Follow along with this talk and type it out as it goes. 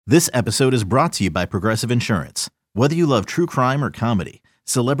This episode is brought to you by Progressive Insurance. Whether you love true crime or comedy,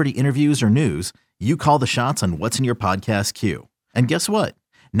 celebrity interviews or news, you call the shots on what's in your podcast queue. And guess what?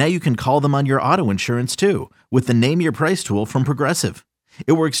 Now you can call them on your auto insurance too with the Name Your Price tool from Progressive.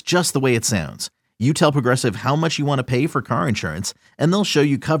 It works just the way it sounds. You tell Progressive how much you want to pay for car insurance, and they'll show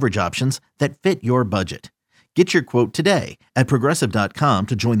you coverage options that fit your budget. Get your quote today at Progressive.com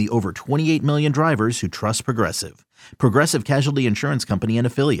to join the over 28 million drivers who trust Progressive. Progressive Casualty Insurance Company and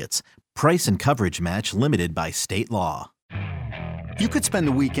Affiliates. Price and coverage match limited by state law. You could spend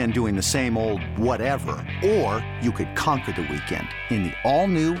the weekend doing the same old whatever, or you could conquer the weekend in the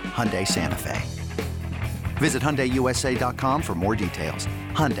all-new Hyundai Santa Fe. Visit HyundaiUSA.com for more details.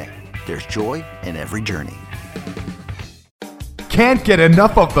 Hyundai, there's joy in every journey. Can't get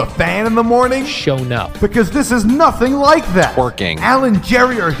enough of the Fan in the morning? Shown up. Because this is nothing like that. Working. Al and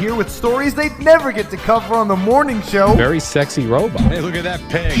Jerry are here with stories they'd never get to cover on the morning show. Very sexy robot. Hey, look at that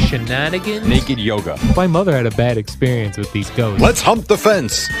pig. Shenanigans. Naked yoga. My mother had a bad experience with these ghosts. Let's hump the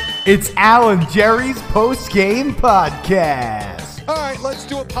fence. It's Al and Jerry's post-game podcast. All right, let's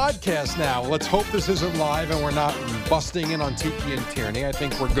do a podcast now. Let's hope this isn't live and we're not busting in on Tiki and Tierney. I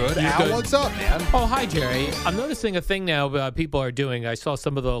think we're good. Al, good? what's up, man? Oh, hi, Jerry. I'm noticing a thing now people are doing. I saw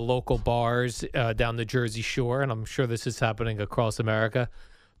some of the local bars down the Jersey Shore, and I'm sure this is happening across America.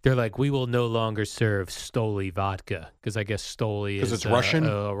 They're like, we will no longer serve Stoli vodka, because I guess Stoli is it's Russian?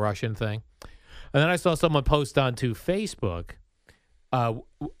 A Russian thing. And then I saw someone post onto Facebook,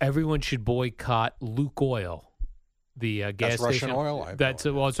 everyone should boycott Luke Oil. The gas That's station. Russian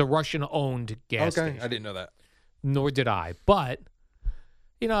oil? It's a Russian-owned gas station. Okay, I didn't know that. Nor did I. But,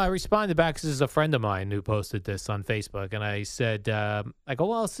 I responded back because this is a friend of mine who posted this on Facebook. And I said,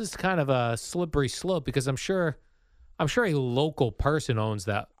 well, this is kind of a slippery slope because I'm sure a local person owns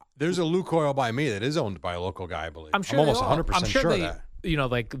that. There's a Lukoil by me that is owned by a local guy, I believe. I'm sure almost they are. 100% I'm sure sure of they, that.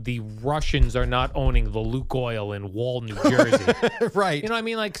 like the Russians are not owning the Lukoil in Wall, New Jersey. Right. You know what I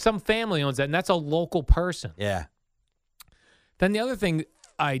mean? Like some family owns that, and that's a local person. Yeah. Then the other thing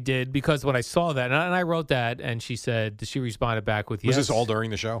I did, because when I saw that, and I wrote that, and she responded back with yes. Was this all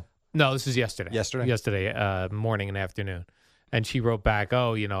during the show? No, this is yesterday. Yesterday, morning and afternoon. And she wrote back,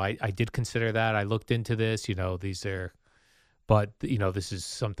 I did consider that. I looked into this, these are, but, this is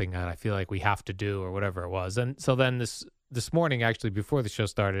something that I feel like we have to do or whatever it was. And so then this morning, actually, before the show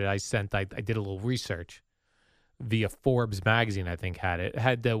started, I did a little research via Forbes magazine, I think had it. It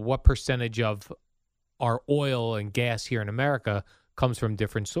had what percentage of our oil and gas here in America comes from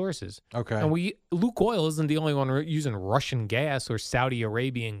different sources. Okay. And Luke Oil isn't the only one using Russian gas or Saudi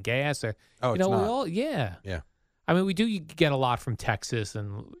Arabian gas or it's not. we all yeah. I mean, we do get a lot from Texas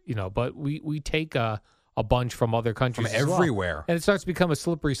and but we take a bunch from other countries from as well. everywhere. And it starts to become a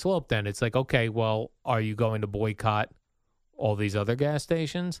slippery slope then. It's like, okay, well, are you going to boycott all these other gas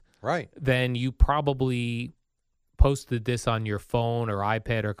stations? Right. Then you probably posted this on your phone or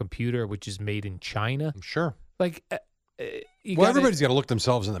iPad or computer, which is made in China. I'm sure. Like, everybody's got to look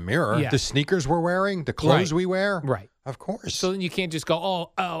themselves in the mirror. Yeah. The sneakers we're wearing, the clothes we wear. Right. Of course. So then you can't just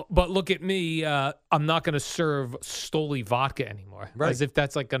go, but look at me. I'm not going to serve Stoli vodka anymore. Right. As if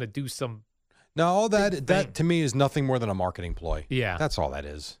that's like going to do some. No, thing. that to me is nothing more than a marketing ploy. Yeah. That's all that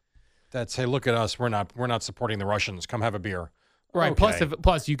is. That's, hey, look at us. We're not supporting the Russians. Come have a beer. Right. Okay.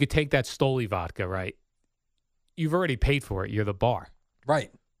 Plus, you could take that Stoli vodka, right? You've already paid for it. You're the bar. Right.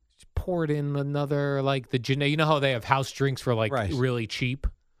 Just pour it in another, like the you know how they have house drinks for like Right. really cheap?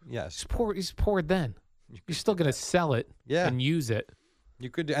 Yes. Just pour it then. You're still going to sell it and use it. You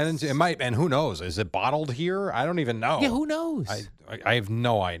could, and it might, and who knows? Is it bottled here? I don't even know. Yeah, who knows? I have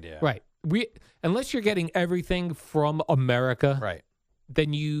no idea. Right. Unless you're getting everything from America, Right.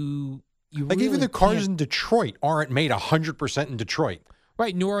 then you Like really even the cars can't. in Detroit aren't made 100% in Detroit.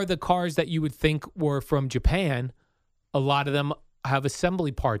 Right, nor are the cars that you would think were from Japan. A lot of them have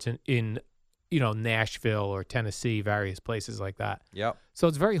assembly parts in Nashville or Tennessee, various places like that. Yep. So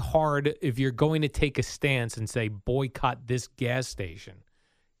it's very hard if you're going to take a stance and say boycott this gas station.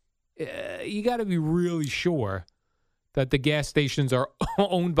 You got to be really sure that the gas stations are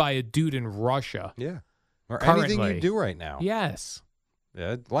owned by a dude in Russia. Yeah. Or Currently. anything you do right now. Yes.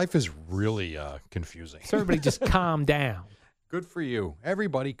 Yeah, life is really confusing. So everybody just calm down. Good for you.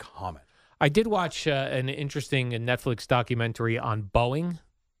 Everybody comment. I did watch an interesting Netflix documentary on Boeing,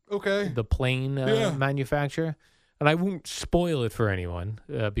 Okay. the plane manufacturer. And I won't spoil it for anyone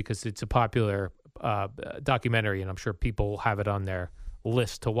because it's a popular documentary, and I'm sure people have it on their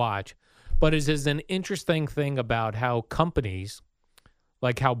list to watch. But it is an interesting thing about how companies,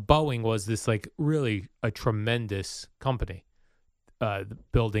 like how Boeing was this like really a tremendous company,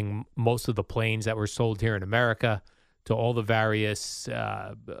 building most of the planes that were sold here in America. to all the various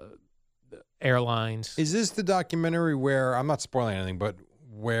airlines. Is this the documentary where, I'm not spoiling anything, but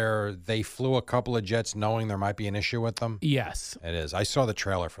where they flew a couple of jets knowing there might be an issue with them? Yes. It is. I saw the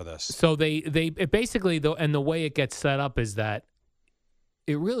trailer for this. So it basically, and the way it gets set up is that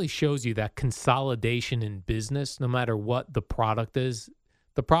it really shows you that consolidation in business, no matter what the product is,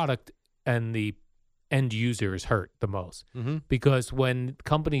 the product and the end user is hurt the most. Mm-hmm. Because when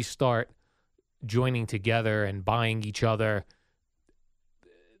companies start joining together and buying each other,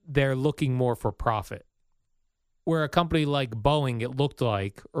 they're looking more for profit. Where a company like Boeing, it looked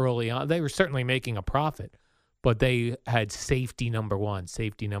like early on, they were certainly making a profit, but they had safety number one.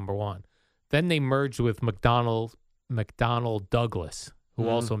 Then they merged with McDonnell Douglas, who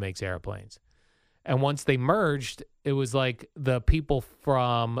also makes airplanes. And once they merged, it was like the people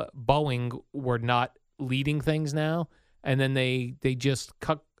from Boeing were not leading things now. And then they just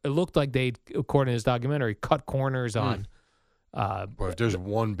cut, it looked like they, according to this documentary, cut corners on. Well, if there's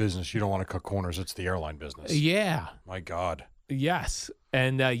one business you don't want to cut corners, it's the airline business. Yeah. My God. Yes.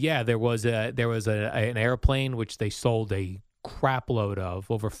 And there was an airplane which they sold a crap load of,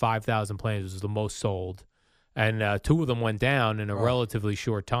 over 5,000 planes. It was the most sold. And two of them went down in a relatively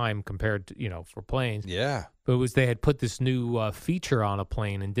short time compared to, for planes. Yeah. But they had put this new feature on a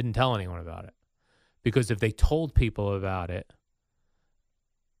plane and didn't tell anyone about it. Because if they told people about it,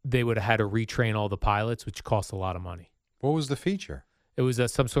 they would have had to retrain all the pilots, which cost a lot of money. What was the feature? It was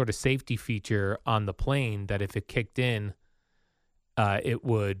some sort of safety feature on the plane that if it kicked in,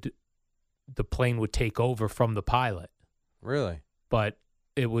 the plane would take over from the pilot. Really? But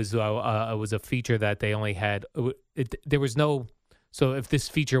it was a feature that they only had. There was no. So if this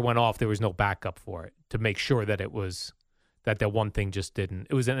feature went off, there was no backup for it to make sure that it was that one thing just didn't.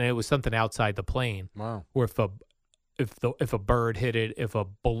 It was something outside the plane. Wow. Where if a bird hit it, if a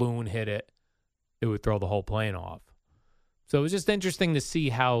balloon hit it, it would throw the whole plane off. So it was just interesting to see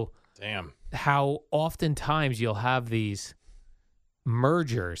how oftentimes you'll have these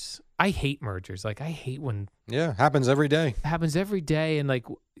mergers. I hate mergers. Like, I hate when happens every day. It happens every day, and like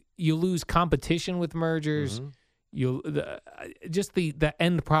you lose competition with mergers. Mm-hmm. The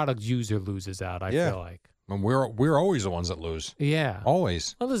end product user loses out. I feel like, and we're always the ones that lose. Yeah,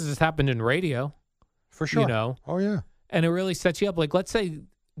 always. Well, this has happened in radio for sure. Oh yeah, and it really sets you up. Like, let's say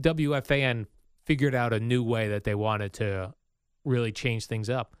WFAN figured out a new way that they wanted to really change things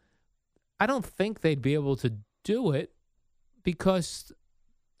up. I don't think they'd be able to do it because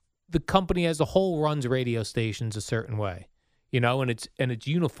the company as a whole runs radio stations a certain way, and it's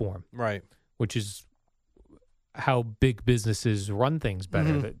uniform, right? Which is how big businesses run things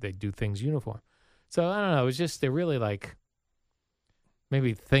better. Mm-hmm. They do things uniform. So I don't know. It's just, they really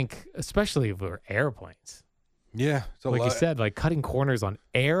maybe think, especially if we're airplanes. Yeah. Like you said, like cutting corners on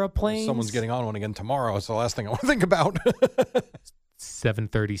airplanes. Someone's getting on one again tomorrow. It's the last thing I want to think about.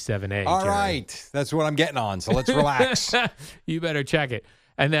 737A. All right. That's what I'm getting on. So let's relax. You better check it.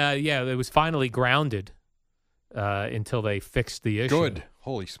 And it was finally grounded until they fixed the issue. Good.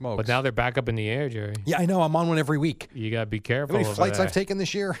 Holy smokes. But now they're back up in the air, Jerry. Yeah, I know. I'm on one every week. You got to be careful. How many flights I've taken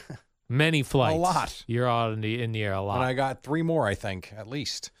this year? Many flights. A lot. You're out in the air a lot. And I got 3 more, I think, at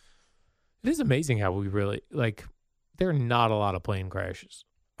least. It is amazing how we really, there are not a lot of plane crashes.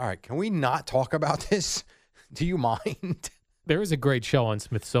 All right. Can we not talk about this? Do you mind? There is a great show on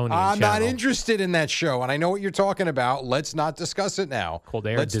Smithsonian I'm Channel. not interested in that show, and I know what you're talking about. Let's not discuss it now. Called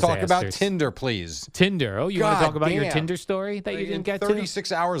Air Let's Disasters. talk about Tinder, please. Tinder. Oh, you want to talk about your damn. Tinder story that you didn't get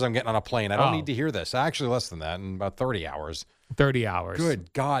 36 hours I'm getting on a plane. I don't Oh. need to hear this. Actually, less than that, in about 30 hours. 30 hours.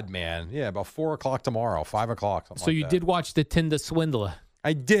 Good God, man. Yeah, about 4 o'clock tomorrow, 5 o'clock. So you did watch the Tinder Swindler.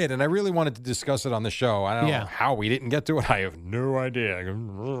 I did, and I really wanted to discuss it on the show. I don't Yeah. know how we didn't get to it. I have no idea.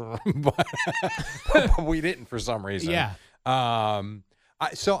 but we didn't for some reason. Yeah.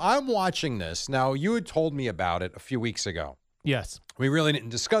 So I'm watching this. Now, you had told me about it a few weeks ago. Yes. We really didn't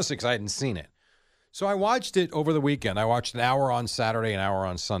discuss it because I hadn't seen it. So I watched it over the weekend. I watched an hour on Saturday, an hour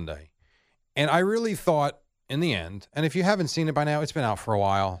on Sunday. And I really thought in the end, and if you haven't seen it by now, it's been out for a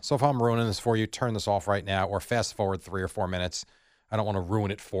while. So if I'm ruining this for you, turn this off right now or fast forward 3 or 4 minutes. I don't want to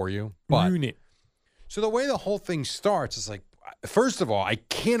ruin it for you. But Ruin it. so the way the whole thing starts is like, first of all, I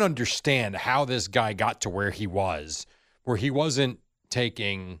can't understand how this guy got to where he was, where he wasn't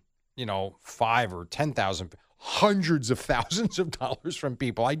taking, 5 or 10,000, hundreds of thousands of dollars from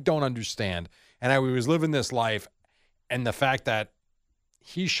people. I don't understand. And how he was living this life, and the fact that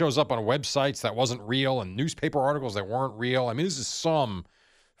he shows up on websites that wasn't real and newspaper articles that weren't real. I mean, this is some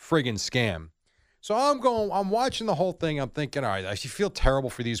friggin' scam. So I'm watching the whole thing. I'm thinking, all right, I feel terrible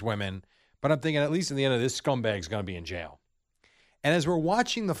for these women, but I'm thinking at least in the end of this scumbag's going to be in jail. And as we're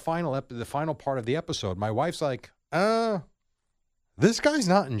watching the final part of the episode, my wife's like, this guy's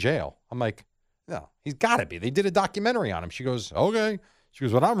not in jail. I'm like, no, he's got to be. They did a documentary on him. She goes, okay. She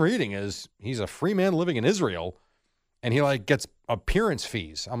goes, what I'm reading is he's a free man living in Israel, and he like gets appearance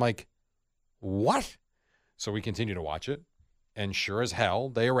fees. I'm like, what? So we continue to watch it, and sure as hell,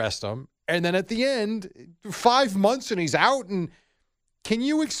 they arrest him. And then at the end, 5 months and he's out. And can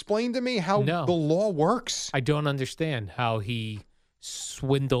you explain to me how No. the law works? I don't understand how he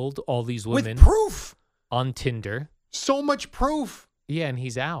swindled all these women With proof. on Tinder. So much proof. Yeah, and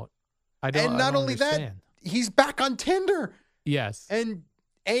he's out. I don't. And not I don't only understand. that, he's back on Tinder. Yes, And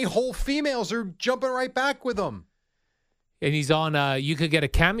a-hole females are jumping right back with him. and he's on. You could get a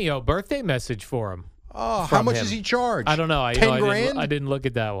Cameo birthday message for him. Oh, how From much him. does he charge? I don't know. I 10 I grand? Didn't, I didn't look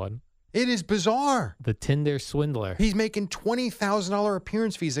at that one. It is bizarre. The Tinder swindler. He's making $20,000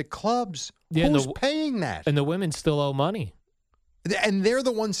 appearance fees at clubs. Yeah, and Who's the- paying that? And the women still owe money. And they're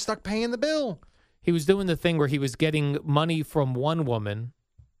the ones stuck paying the bill. He was doing the thing where he was getting money from one woman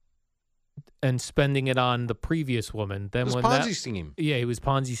and spending it on the previous woman. Then It was when Ponzi that, scheme. yeah, he was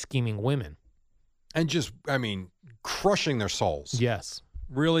Ponzi scheming women. And just, I mean, crushing their souls. Yes,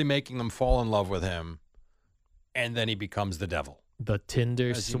 Really making them fall in love with him. And then he becomes the devil. the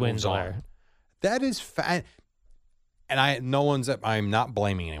Tinder As he moves on. swindler. That is and I'm not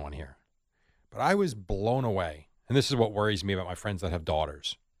blaming anyone here, but I was blown away. And this is what worries me about my friends that have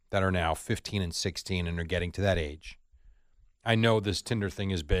daughters that are now 15 and 16 and are getting to that age. I know this Tinder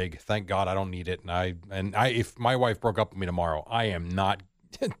thing is big. Thank God I don't need it. And I if my wife broke up with me tomorrow, I am not.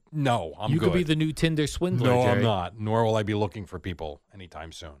 No, I'm You good. could be the new Tinder swindler. No, I'm Jerry. not. Nor will I be looking for people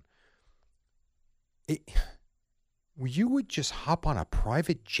anytime soon. You would just hop on a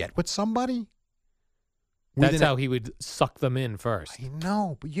private jet with somebody? That's Within a- how he would suck them in first. I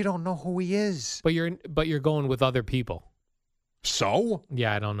know, but you don't know who he is. But you're going with other people. So?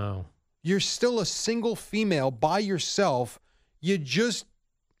 Yeah, I don't know. You're still a single female by yourself. You just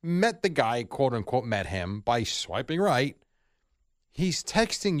met the guy, quote unquote, met him by swiping right. He's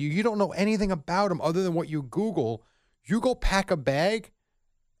texting you. You don't know anything about him other than what you Google. You go pack a bag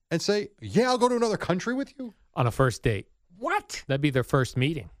and say, yeah, I'll go to another country with you. On a first date. What? That'd be their first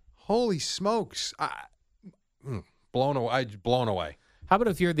meeting. Holy smokes. Blown away. How about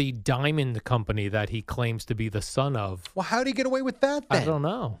if you're the diamond company that he claims to be the son of? Well, how did he get away with that then? I don't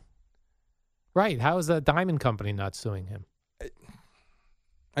know. Right. How is the diamond company not suing him?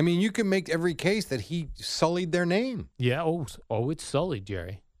 I mean, you can make every case that he sullied their name. Yeah. Oh, it's sullied,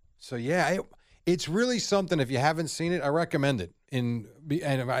 Jerry. So, yeah, it's really something. If you haven't seen it, I recommend it. And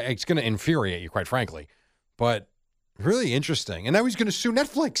it's going to infuriate you, quite frankly. But really interesting. And now he's going to sue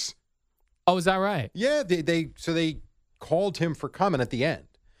Netflix. Oh, is that right? Yeah, they called him for comment at the end.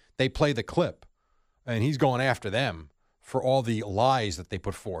 They play the clip, and he's going after them for all the lies that they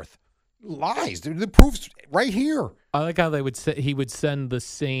put forth. Lies. The proof's right here. I like how they would he would send the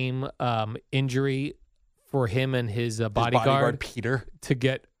same injury for him and his His bodyguard Peter. to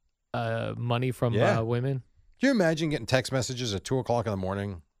get money from Yeah. women. Can you imagine getting text messages at 2 o'clock in the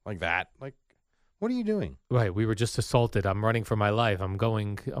morning like that? Like, what are you doing? Right. We were just assaulted. I'm running for my life. I'm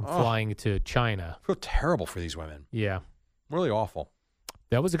flying to China. I feel terrible for these women. Yeah. Really awful.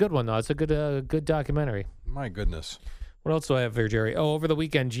 That was a good one, though. It's a good documentary. My goodness. What else do I have here, Jerry? Oh, over the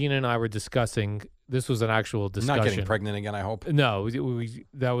weekend, Gina and I were discussing. This was an actual discussion. Not getting pregnant again, I hope. No,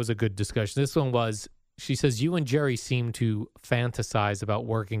 that was a good discussion. This one was, she says, you and Jerry seem to fantasize about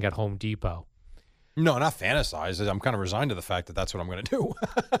working at Home Depot. No, not fantasize. I'm kind of resigned to the fact that that's what I'm going to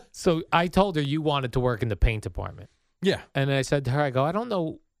do. So I told her you wanted to work in the paint department. Yeah. And I said to her, I don't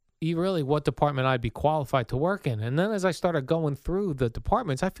know really what department I'd be qualified to work in. And then as I started going through the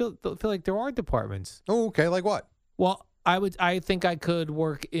departments, I feel like there are departments. Oh, okay. Like what? Well, I think I could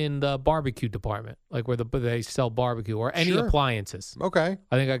work in the barbecue department, like where they sell barbecue or any Sure. appliances. Okay.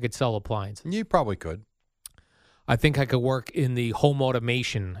 I think I could sell appliances. You probably could. I think I could work in the home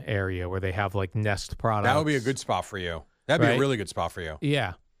automation area where they have like Nest products. That would be a good spot for you. That'd be Right? a really good spot for you.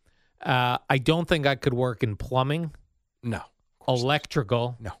 Yeah. I don't think I could work in plumbing, No.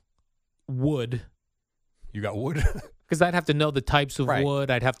 electrical, No. wood, You got wood? because I'd have to know the types of Right. wood.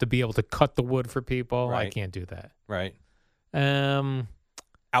 I'd have to be able to cut the wood for people. I Right. can't do that. Right.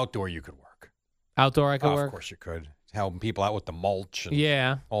 Outdoor You could work. I could Oh, work. of course you could. Helping people out with the mulch and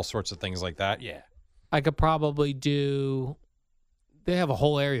Yeah. all sorts of things like that. Yeah. I could probably do. They have a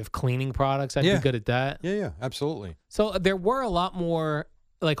whole area of cleaning products. I'd Yeah. be good at that. Yeah, yeah, absolutely. So there were a lot more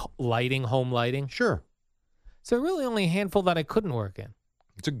like lighting, home lighting. Sure. So really only a handful that I couldn't work in.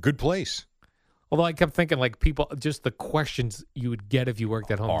 It's a good place. Although I kept thinking like people, just the questions you would get if you worked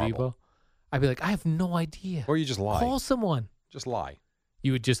at Home Horrible. Depot. I'd be like, I have no idea. Or you just lie. Call someone. Just lie.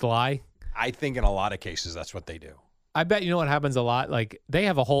 You would just lie. I think in a lot of cases that's what they do. I bet you know what happens a lot? Like, they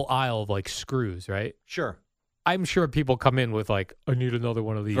have a whole aisle of, like, screws, right? Sure. I'm sure people come in with, like, I need another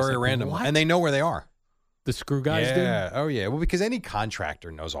one of these. Very like, random. what? And they know where they are. The screw guys Yeah. Oh, yeah. Well, because any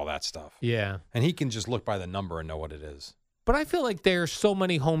contractor knows all that stuff. do? Yeah. And he can just look by the number and know what it is. But I feel like there's so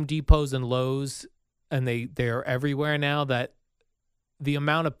many Home Depots and Lowe's, and they're everywhere now, that the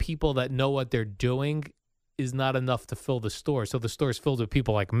amount of people that know what they're doing is not enough to fill the store. So the store's filled with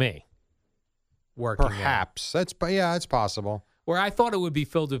people like me working there. Perhaps. Yeah, it's possible. Where I thought it would be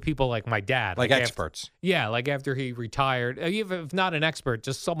filled with people like my dad. Like after- experts. yeah, like after he retired. Even if not an expert,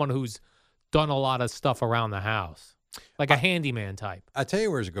 just someone who's done a lot of stuff around the house. Like a handyman type. I tell you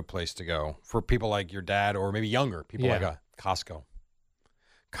where's a good place to go for people like your dad or maybe younger, people Yeah. like Costco.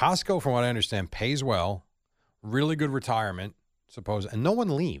 Costco, from what I understand, pays well, really good retirement, suppose, and no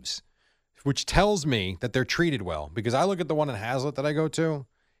one leaves, which tells me that they're treated well. Because I look at the one in Hazlitt that I go to,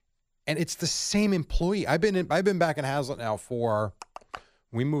 and it's the same employee. I've been back in Hazlitt now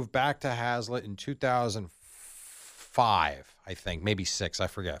we moved back to Hazlitt in 2005, I think, maybe 6, I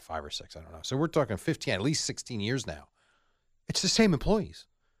forget, 5 or 6, I don't know. So we're talking 15, at least 16 years now. It's the same employees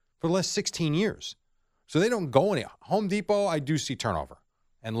for the last 16 years. So they don't go any. Home Depot, I do see turnover.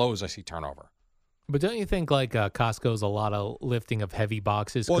 And Lowe's, I see turnover. But don't you think like Costco's a lot of lifting of heavy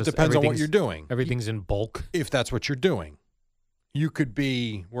boxes? Well, it 'Cause depends on what everything's- you're doing. Everything's in bulk. If that's what you're doing, you could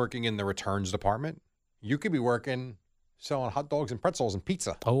be working in the returns department. You could be working selling hot dogs and pretzels and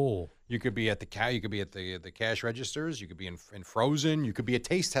pizza. Oh, You could be at the you could be at the cash registers. You could be in frozen. You could be a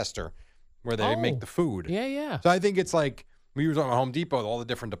taste tester where they make the food. yeah, yeah. So I think it's like we were talking about Home Depot, all the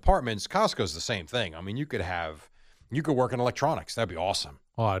different departments. Costco's the same thing. I mean, you could work in electronics. That'd be awesome.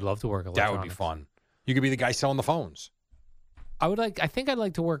 Oh, I'd love to work That electronics. would be fun. You could be the guy selling the phones. I think I'd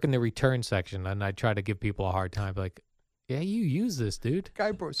like to work in the return section, and I'd try to give people a hard time. Like, yeah, you use this, dude.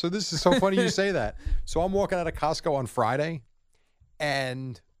 So this is so funny you say that. So I'm walking out of Costco on Friday,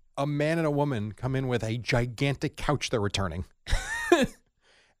 and a man and a woman come in with a gigantic couch they're returning.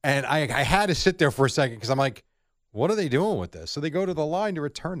 And I had to sit there for a second because I'm like, what are they doing with this? So they go to the line to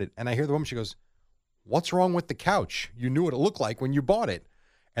return it. And I hear the woman, she goes, what's wrong with the couch? You knew what it looked like when you bought it.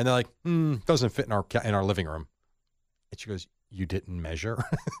 And they're like, doesn't fit in our living room. And she goes, you didn't measure?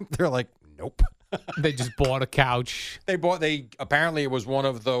 They're like, nope. They just bought a couch. Apparently it was one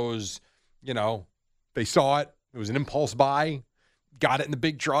of those, they saw it. It was an impulse buy, got it in the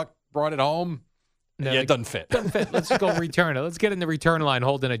big truck, brought it home. No, It doesn't fit. Doesn't fit. Let's go return it. Let's get in the return line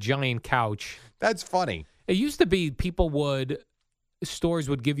holding a giant couch. That's funny. It used to be stores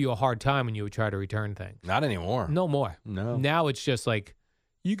would give you a hard time when you would try to return things. Not anymore. No more. No. Now it's just like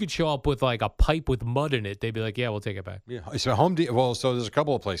you could show up with like a pipe with mud in it. They'd be like, yeah, we'll take it back. Yeah. So so there's a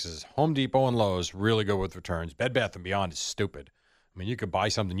couple of places. Home Depot and Lowe's really good with returns. Bed Bath & Beyond is stupid. I mean, you could buy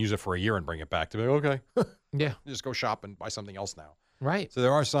something, use it for a year, and bring it back. To be like, okay, Yeah. just go shop and buy something else now. Right. So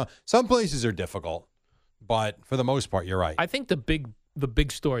there are some places are difficult, but for the most part, you're right. I think the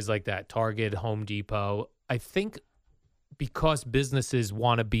big stores like that, Target, Home Depot, I think because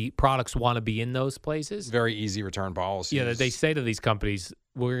products want to be in those places. Very easy return policies. Yeah, they say to these companies,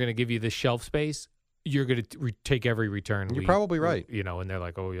 we're going to give you this shelf space. You're going to take every return. You're probably right. And they're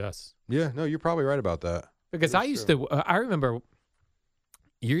like, oh, yes. Yeah, no, you're probably right about that. Because I remember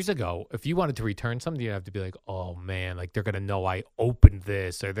years ago, if you wanted to return something, you'd have to be like, oh, man, like they're going to know I opened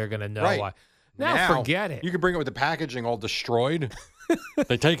this or they're going to know Right. Now forget it. You can bring it with the packaging all destroyed.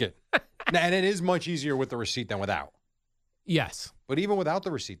 They take it. And it is much easier with the receipt than without. Yes. But even without the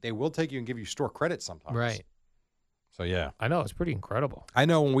receipt, they will take you and give you store credit sometimes. Right. So, yeah. I know. It's pretty incredible. I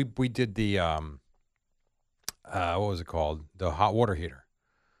know when we did the, what was it called? The hot water heater.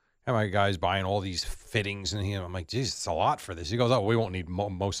 And my guy's buying all these fittings, and I'm like, geez, it's a lot for this. He goes, oh, we won't need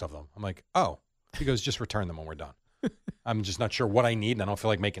most of them. I'm like, oh. He goes, just return them when we're done. I'm just not sure what I need, and I don't feel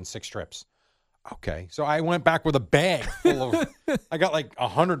like making 6 trips. Okay. So I went back with a bag full of, I got like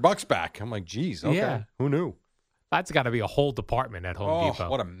 $100 back. I'm like, geez, okay. Yeah. Who knew? That's got to be a whole department at Home Depot.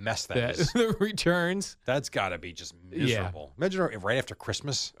 What a mess that is. The returns. That's got to be just miserable. Imagine right after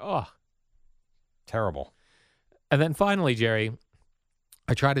Christmas. Oh. Terrible. And then finally, Jerry,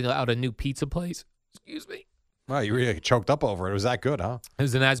 I tried out a new pizza place. Excuse me. Wow, you really choked up over it. It was that good, huh? It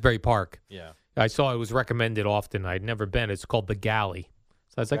was in Asbury Park. Yeah. I saw it was recommended often. I'd never been. It's called The Galley.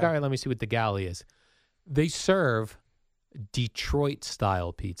 So I was like, Okay. all right, let me see what The Galley is. They serve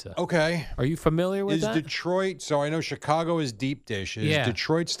Detroit-style pizza. Okay. Are you familiar with Is that? Detroit, so I know Chicago is deep dish. Is Yeah.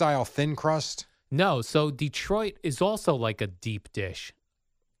 Detroit style thin crust? No. So Detroit is also like a deep dish.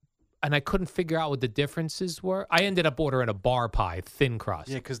 and I couldn't figure out what the differences were. I ended up ordering a bar pie, thin crust.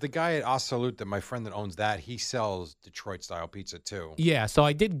 Yeah, because the guy at Absolute, my friend that owns that, he sells Detroit style pizza too. Yeah, so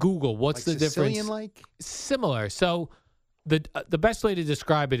I did Google what's Like the difference. Sicilian-like? Similar. So the best way to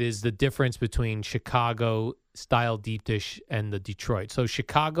describe it is the difference between Chicago style deep dish and the Detroit. So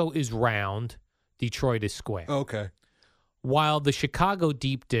Chicago is round, Detroit is square. Okay. While the Chicago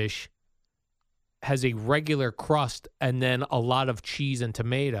deep dish has a regular crust and then a lot of cheese and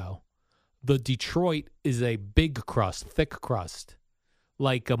tomato, the Detroit is a big crust, thick crust,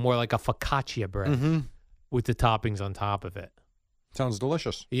 more like a focaccia bread with the toppings on top of it. Sounds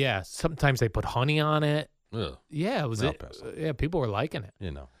delicious. Yeah, sometimes they put honey on it. Ugh. Yeah, it was I'll it. pass. Yeah, people were liking it.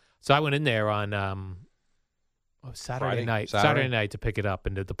 You know. So I went in there on Saturday night to pick it up,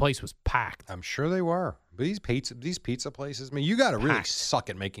 and the place was packed. I'm sure they were. But these pizza places, I mean, you got to really Packed. suck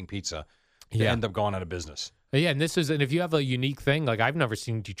at making pizza to Yeah. end up going out of business. Yeah, and if you have a unique thing, like I've never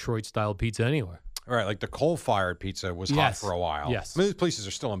seen Detroit style pizza anywhere. All right, like the coal-fired pizza was hot Yes. for a while. Yes. I mean, these places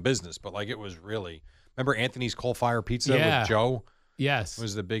are still in business, but like it was really. Remember Anthony's coal-fired pizza Yeah. with Joe? Yes,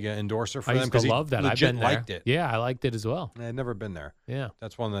 Was the big endorser for I them used to he love that. I've legit been there. liked it. Yeah, I liked it as well. I had never been there. Yeah.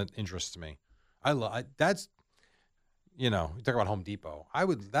 That's one that interests me. That's, you talk about Home Depot.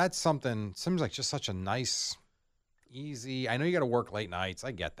 That's something, seems like just such a nice, easy, I know you got to work late nights.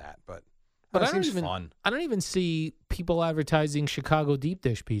 I get that, but But it I don't seems even fun. I don't even see people advertising Chicago deep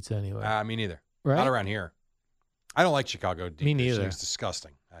dish pizza anywhere. Me neither. Right? Not around here. I don't like Chicago deep Me dish. I think neither. It's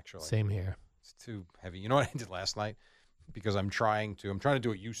disgusting, actually. Same here. It's too heavy. You know what I did last night? Because I'm trying to do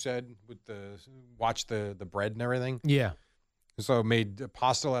what you said with watch the bread and everything. Yeah. So I made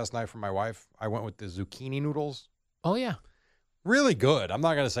pasta last night for my wife. I went with the zucchini noodles. Oh yeah. Really good. I'm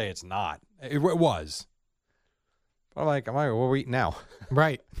not going to say it's not. It was. But I'm like, what are we eating now?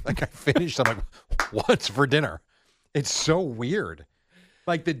 Right. Like I finished. I'm like, what's for dinner? It's so weird.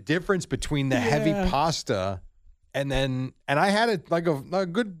 Like the difference between the heavy pasta and I had it like a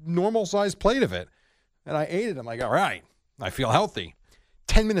good normal sized plate of it. And I ate it. I'm like, all right, I feel healthy.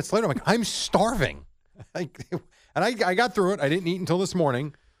 10 minutes later, I'm like, I'm starving. And I got through it. I didn't eat until this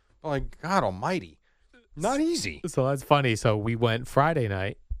morning. I'm like, God almighty. Not easy. So that's funny. So we went Friday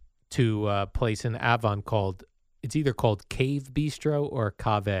night to a place in Avon it's either called Cave Bistro or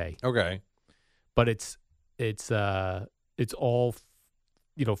Cave, Okay. but it's all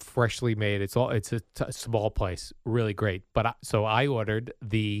freshly made. It's a small place, really great. But so I ordered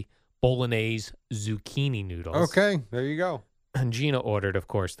the bolognese zucchini noodles. Okay. There you go. And Gina ordered, of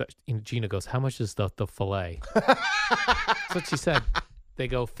course. Gina goes, "How much is the fillet?" That's what she said. They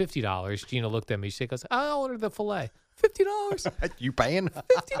go $50. Gina looked at me. She goes, "I'll order the fillet." $50. You paying?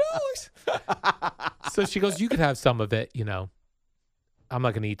 $50. So she goes, "You could have some of it, I'm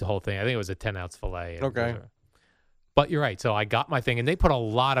not going to eat the whole thing. I think it was a 10-ounce fillet. Okay. But you're right. So I got my thing, and they put a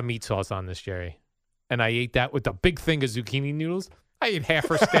lot of meat sauce on this, Jerry. And I ate that with a big thing of zucchini noodles. I ate half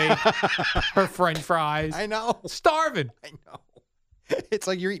her steak, her French fries. I know. Starving. I know. It's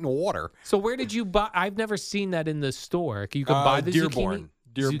like you're eating water. So where did you buy? I've never seen that in the store. You can buy the Dearborn.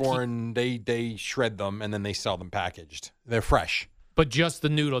 zucchini. Dearborn, they shred them and then they sell them packaged. They're fresh. But just the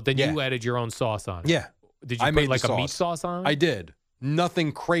noodle. Then Yeah. you added your own sauce on it. Yeah. Did you I put made the like a meat sauce. sauce on it? I did.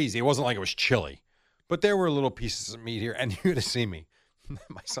 Nothing crazy. It wasn't like it was chili. But there were little pieces of meat here. And you would have seen me.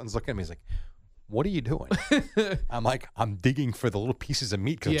 My son's looking at me. He's like, what are you doing? I'm like, I'm digging for the little pieces of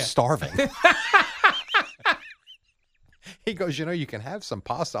meat because Yeah. I'm starving. He goes, you can have some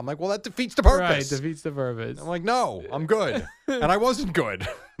pasta. I'm like, well, that defeats the Right, purpose. defeats the purpose. I'm like, no, I'm good. And I wasn't good.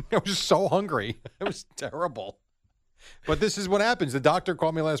 I was just so hungry. It was terrible. But this is what happens. The doctor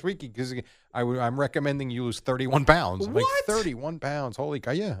called me last week because I'm recommending you lose 31 pounds. I'm What? like, 31 pounds. Holy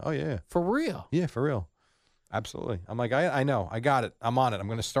cow. Yeah. Oh, yeah. For real. Yeah, for real. Absolutely. I'm like, I know. I got it. I'm on it. I'm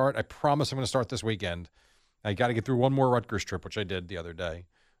going to start. I promise I'm going to start this weekend. I got to get through one more Rutgers trip, which I did the other day.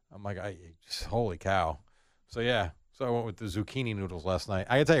 I'm like, holy cow. So, yeah. So I went with the zucchini noodles last night.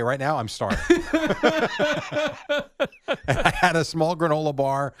 I can tell you right now, I'm starving. And I had a small granola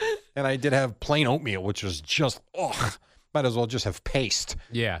bar, and I did have plain oatmeal, which was just, might as well just have paste.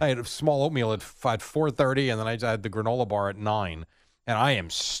 Yeah. I had a small oatmeal at 4:30, and then I had the granola bar at 9. And I am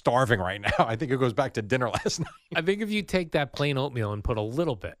starving right now. I think it goes back to dinner last night. I think if you take that plain oatmeal and put a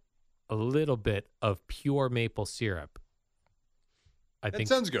little bit of pure maple syrup, That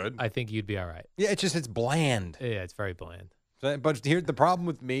sounds good. I think you'd be all right. Yeah, it's bland. Yeah, it's very bland. But here, the problem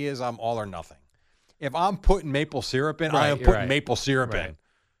with me is I'm all or nothing. If I'm putting maple syrup in, I am Right, putting right. maple syrup Right. in,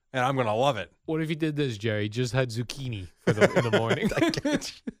 and I'm going to love it. What if you did this, Jerry? Just had zucchini in the morning. I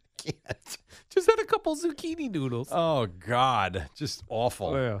can't. Just had a couple zucchini noodles. Oh, God. Just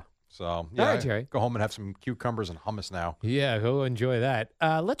awful. Yeah. So, yeah, right, Jerry. go home and have some cucumbers and hummus now. Yeah, go enjoy that.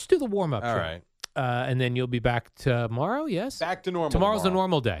 Let's do the warm-up. All show. right. And then you'll be back tomorrow, yes? Back to normal. Tomorrow's tomorrow. a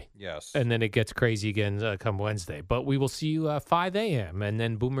normal day. Yes. And then it gets crazy again come Wednesday. But we will see you 5 a.m. And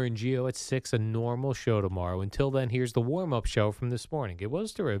then Boomer and Gio at 6, a normal show tomorrow. Until then, here's the warm-up show from this morning. It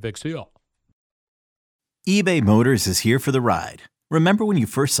was terrific. See y'all. eBay Motors is here for the ride. Remember when you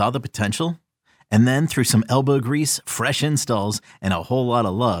first saw the potential? And then through some elbow grease, fresh installs, and a whole lot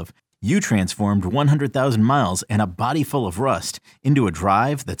of love, you transformed 100,000 miles and a body full of rust into a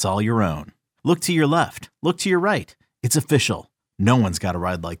drive that's all your own. Look to your left. Look to your right. It's official. No one's got a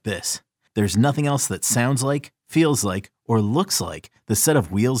ride like this. There's nothing else that sounds like, feels like, or looks like the set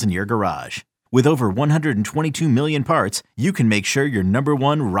of wheels in your garage. With over 122 million parts, you can make sure your number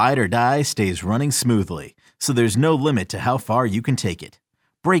one ride or die stays running smoothly. So there's no limit to how far you can take it.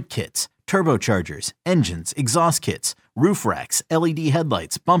 Brake kits, turbochargers, engines, exhaust kits, roof racks, LED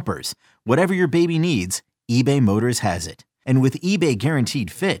headlights, bumpers, whatever your baby needs, eBay Motors has it. And with eBay Guaranteed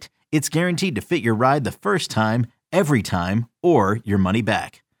Fit, it's guaranteed to fit your ride the first time, every time, or your money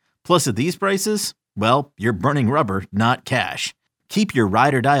back. Plus, at these prices, well, you're burning rubber, not cash. Keep your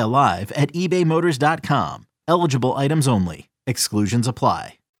ride or die alive at ebaymotors.com. Eligible items only. Exclusions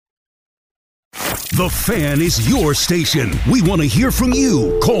apply. The Fan is your station. We want to hear from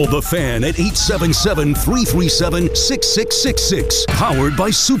you. Call The Fan at 877-337-6666. Powered by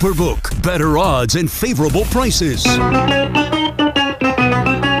Superbook. Better odds and favorable prices.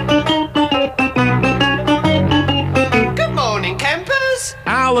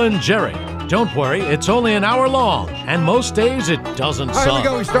 Alan Jerry. Don't worry, it's only an hour long, and most days it doesn't All right, suck. here we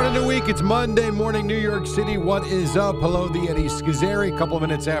go. We start a new week. It's Monday morning, New York City. What is up? Hello, the Eddie Schizzeri. A couple of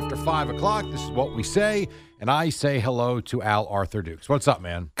minutes after 5 o'clock. This is what we say, and I say hello to Al Arthur Dukes. What's up,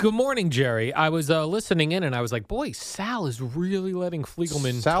 man? Good morning, Jerry. I was listening in, and I was like, boy, Sal is really letting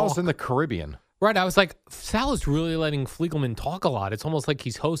Fliegelman Sal's talk. in the Caribbean. Right, I was like, Sal is really letting Fliegelman talk a lot. It's almost like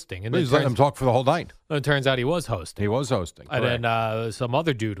he's hosting. And He's letting him talk for the whole night. it turns out he was hosting. He was hosting. And then some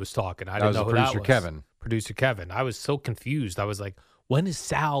other dude was talking. I didn't know who that was. Producer Kevin. Producer Kevin. I was so confused. I was like, when is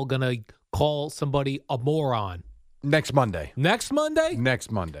Sal going to call somebody a moron? Next Monday. Next Monday?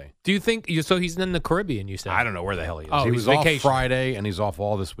 Next Monday. Do you think so? He's in the Caribbean, you said? I don't know where the hell he is. Oh, he he's was off vacation. Friday, and he's off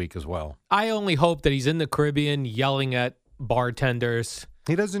all this week as well. I only hope that he's in the Caribbean yelling at bartenders.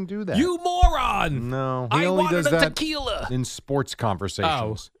 He doesn't do that. You moron! No, he I only wanted does a that tequila. in sports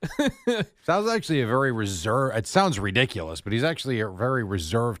conversations. Oh. Sal's actually a very reserved. It sounds ridiculous, but he's actually a very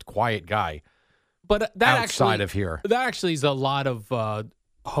reserved, quiet guy. But that outside actually, of here. that actually is a lot of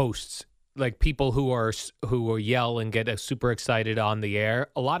hosts, like people who yell and get super excited on the air.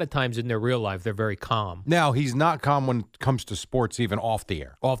 A lot of times in their real life, they're very calm. Now, he's not calm when it comes to sports, even off the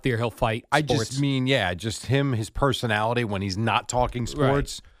air. Off the air, he'll fight. I sports. just mean, just him, his personality when he's not talking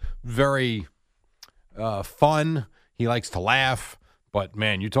sports, very fun. He likes to laugh. But,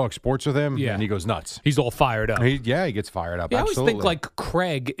 man, you talk sports with him, and he goes nuts. He's all fired up. He gets fired up. Yeah, I absolutely. always think like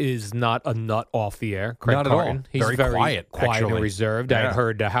Craig is not a nut off the air. Craig Not at all. Carton. He's Very very quiet, and actually. reserved. Yeah. I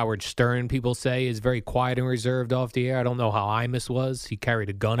heard Howard Stern people say is very quiet and reserved off the air. I don't know how Imus was. He carried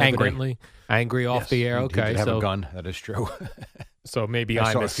a gun, Angry. evidently. Angry off Yes, the air. he Okay, did have so a gun. That is true. so maybe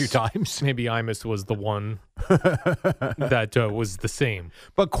I saw it a Imus few times. Maybe Imus was the one that was the same.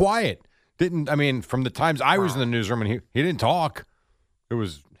 But quiet. From the times I was in the newsroom and he didn't talk. It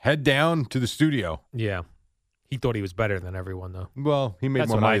was head down to the studio. Yeah, he thought he was better than everyone though. Well, he made That's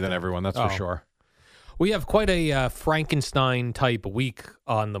more what I money than think. everyone, that's Oh. for sure. We have quite a Frankenstein type week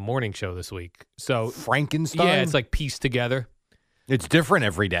on the morning show this week. So Frankenstein? yeah, it's like pieced together. It's different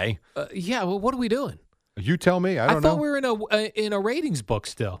every day. Yeah, well, what are we doing? You tell me. I I don't thought know. we were in a ratings book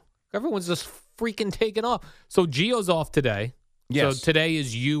still. Everyone's just freaking taking off. So Gio's off today. Yes. So today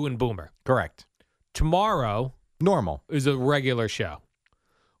is you and Boomer. Correct. Tomorrow Normal. is a regular show.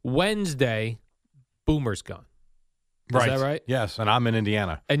 Wednesday, Boomer's gone. Is Right. that right? Yes, and I'm in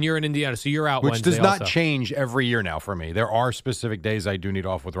Indiana. And you're in Indiana, so you're out Which Wednesday does not also. change every year now for me. There are specific days I do need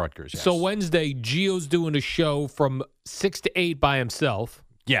off with Rutgers. Yes. So Wednesday, Gio's doing a show from 6 to 8 by himself.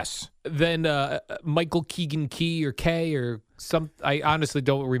 Yes. Then Michael Keegan Key or K or some, I honestly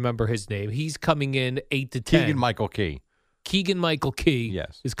don't remember his name. He's coming in 8 to 10. Keegan Michael Key. Keegan Michael Key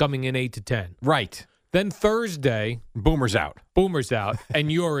Yes. is coming in 8 to 10. Right. Then Thursday, Boomer's out. Boomer's out, and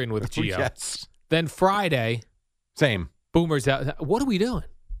you're in with Gio. Yes. Then Friday, Same. Boomer's out. What are we doing?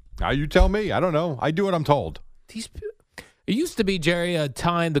 Now you tell me. I don't know. I do what I'm told. It used to be, Jerry, a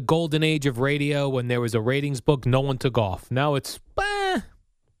time, the golden age of radio, when there was a ratings book, no one took off. Now it's, Well,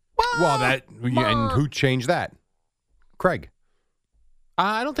 and who changed that? Craig.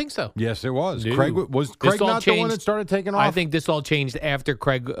 I don't think so. Yes, it was. No. Craig was Craig all not the one changed- that started taking off? I think this all changed after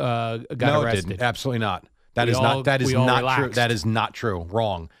Craig got no, arrested. it didn't. Absolutely not. That We is all- not. That is we all not true. relaxed. That is not true.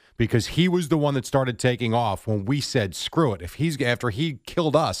 Wrong. Because he was the one that started taking off when we said, "Screw it." If he's after he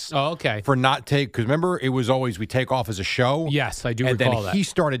killed us Oh, okay. for not because remember it was always we take off as a show. Yes, I do and recall then that. he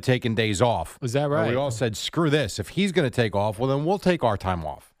started taking days off. Is that And right? we all said, "Screw this." If he's going to take off, well then we'll take our time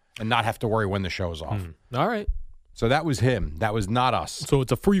off and not have to worry when the show's off. All right. So that was him. That was not us. So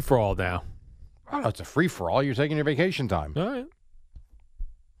it's a free for all now. Oh, it's a free for all. You're taking your vacation time. All right.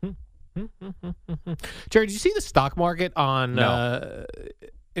 Jerry, did you see the stock market on? No.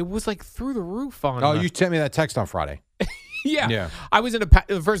 It was like through the roof on. Oh, you sent me that text on Friday. yeah. Yeah. I was in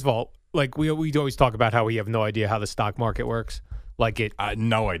first of all, like we always talk about how we have no idea how the stock market works. Like it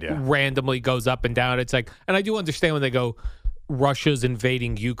No idea. randomly goes up and down. It's like, and I do understand when they go, Russia's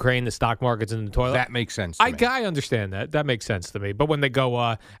invading Ukraine, the stock market's in the toilet. That makes sense. To me. I understand that. That makes sense to me. But when they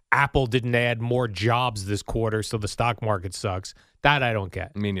go, Apple didn't add more jobs this quarter, so the stock market sucks. That I don't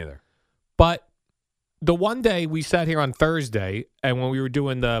get. Me neither. But the one day we sat here on Thursday, and when we were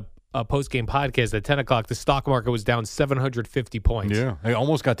doing the post-game podcast at 10 o'clock, the stock market was down 750 points. Yeah, I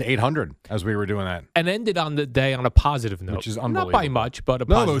almost got to 800 as we were doing that. And ended on the day on a positive note. Which is Not unbelievable. by much, but a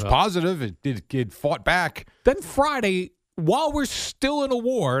No, positive it was note. positive. It fought back. Then Friday, while we're still in a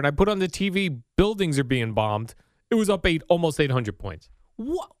war, and I put on the TV, buildings are being bombed, it was up almost 800 points.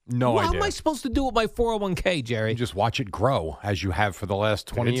 What? No what idea. am I supposed to do with my 401k, Jerry? You just watch it grow as you have for the last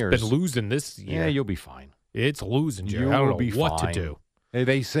 20 It's years. been losing this year. Yeah, you'll be fine. It's losing, Jerry. You I don't will know be what fine. to do.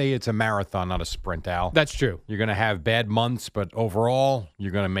 They say it's a marathon, not a sprint, Al. That's true. You're going to have bad months, but overall,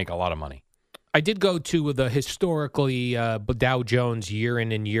 you're going to make a lot of money. I did go to the historically Dow Jones year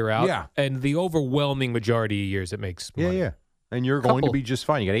in and year out. Yeah. And the overwhelming majority of years it makes money. And you're going to Couple. be just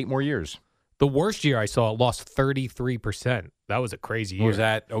fine. You got 8 more years. The worst year I saw, it lost 33%. That was a crazy year. Was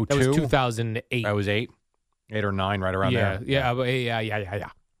that 02? That was 2008. That was 8 or 9, right around yeah, there. yeah.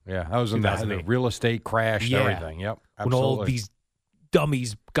 Yeah, that was when the 2008. real estate crashed, Yeah. everything. Yep, When absolutely. all these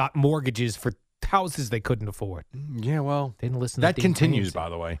dummies got mortgages for houses they couldn't afford. Yeah, well, They didn't listen that to continues, James. by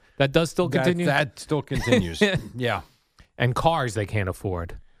the way. That does still continue? That still continues. Yeah. And cars they can't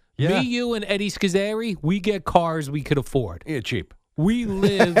afford. Yeah. Me, you, and Eddie Scazzeri, we get cars we could afford. Yeah, cheap. We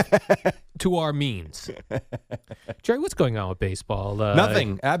live to our means. Jerry, what's going on with baseball?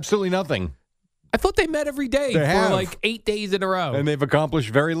 Nothing. Absolutely nothing. I thought they met every day They for have. like 8 days in a row. And they've accomplished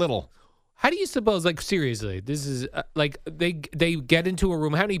very little. How do you suppose, like, seriously, this is like they get into a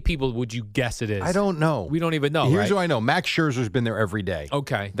room. How many people would you guess it is? I don't know. We don't even know. Here's right? who I know. Max Scherzer's been there every day.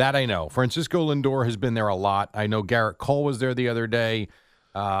 Okay. That I know. Francisco Lindor has been there a lot. I know Garrett Cole was there the other day.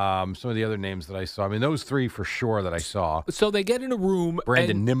 Some of the other names that I saw. I mean, those 3 for sure that I saw. So they get in a room.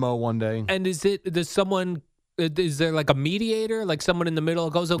 Brandon Nimmo one day. And is there like a mediator, like someone in the middle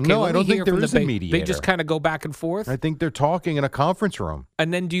goes, okay, No, let I me don't think hear there from is the a They mediator. just kind of go back and forth. I think they're talking in a conference room.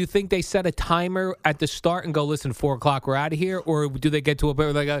 And then do you think they set a timer at the start and go, listen, 4 o'clock, we're out of here? Or do they get to a point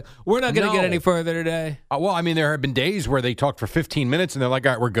where they go, we're not going to get No. any further today? Well, I mean, there have been days where they talked for 15 minutes and they're like,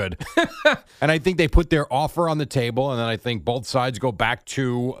 all right, we're good. And I think they put their offer on the table, and then I think both sides go back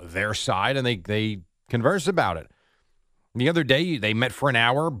to their side and they converse about it. The other day, they met for an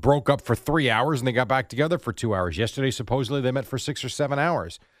hour, broke up for 3 hours, and they got back together for 2 hours. Yesterday, supposedly, they met for 6 or 7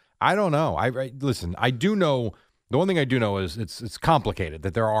 hours. I don't know. Listen, I do know. The one thing I do know is it's complicated,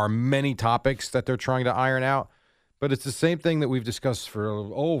 that there are many topics that they're trying to iron out. But it's the same thing that we've discussed for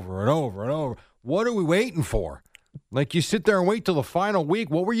over and over and over. What are we waiting for? Like, you sit there and wait till the final week.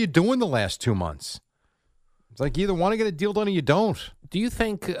 What were you doing the last 2 months? It's like you either want to get a deal done or you don't. Do you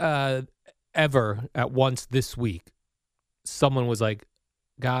think ever at once this week, someone was like,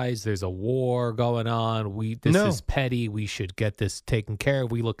 guys, there's a war going on. This No. is petty. We should get this taken care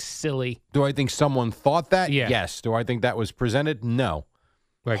of. We look silly. Do I think someone thought that? Yeah. Yes. Do I think that was presented? No.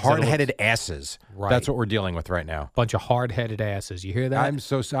 Right, 'cause it looks- Hard-headed asses. Right. That's what we're dealing with right now. Bunch of hard-headed asses. You hear that? I'm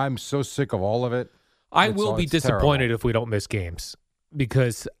so sick of all of it. I It's will all- be it's disappointed terrible. if we don't miss games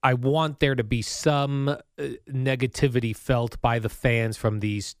because I want there to be some negativity felt by the fans from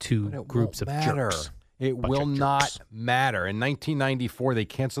these two But it groups of won't matter. jerks. It Bunch will of not jerks. matter. In 1994, they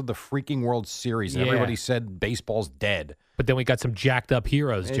canceled the freaking World Series, and Yeah. everybody said baseball's dead. But then we got some jacked up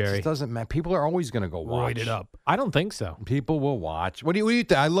heroes, It Jerry. just doesn't matter. People are always going to go watch. Roided up. I don't think so. People will watch. What do you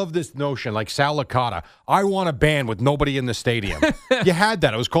think? I love this notion, like Sal Licata. I want a band with nobody in the stadium. You had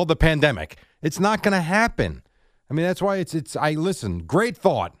that. It was called the pandemic. It's not going to happen. I mean, that's why it's. I listen. Great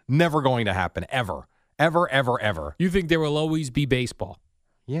thought. Never going to happen. Ever. Ever. Ever. Ever. You think there will always be baseball?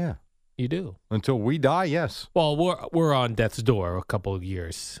 Yeah. You do. Until we die. Yes. Well, we're on death's door a couple of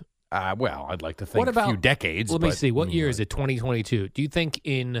years. Well, I'd like to think What about, a few decades. Let me but- see. What year is it? 2022. Do you think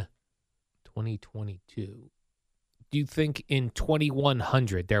in 2022? Do you think in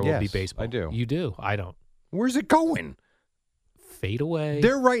 2100 there will be Yes, baseball? I do. You do. I don't. Where's it going? Fade away.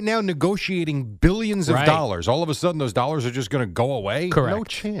 They're right now negotiating billions of Right. dollars. All of a sudden, those dollars are just going to go away? Correct. No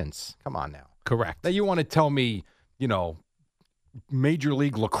chance. Come on now. Correct. Now, you want to tell me, Major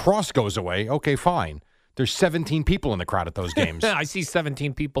League Lacrosse goes away? Okay, fine. There's 17 people in the crowd at those games. I see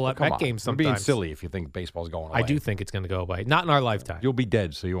 17 people at Come Met on. games You're sometimes. being silly if you think baseball's going away. I do think it's going to go away. Not in our lifetime. You'll be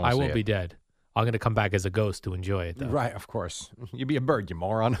dead, so you won't I see will it. be dead. I'm going to come back as a ghost to enjoy it, though. Right, of course. You be a bird, you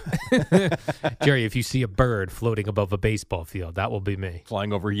moron. Jerry, if you see a bird floating above a baseball field, that will be me.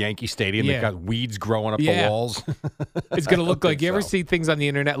 Flying over Yankee Stadium, Yeah. they've got weeds growing up the Yeah. walls. It's going to look don't like, you think ever so. see things on the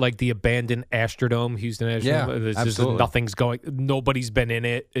internet like the abandoned Astrodome, Houston Astrodome? Yeah, There's just absolutely. nothing's going, nobody's been in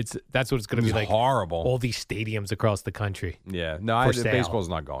it. That's what it's going to be It's like. horrible. All these stadiums across the country. Yeah, no, For sale. baseball's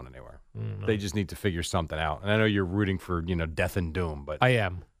not going anywhere. They just need to figure something out. And I know you're rooting for death and doom, but I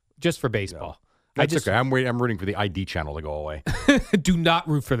am. Just for baseball. that's I just okay. I'm rooting for the ID channel to go away. do not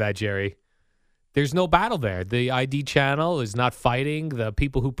root for that, Jerry. There's no battle there. The ID channel is not fighting. The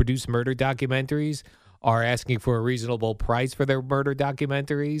people who produce murder documentaries are asking for a reasonable price for their murder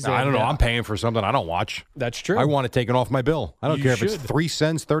documentaries. I don't and, know. I'm paying for something I don't watch. That's true. I want it taken off my bill. I don't You care if should. it's 3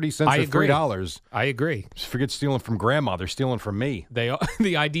 cents, 30 cents, I or agree. $3. I agree. Just forget stealing from grandma. They're stealing from me. They are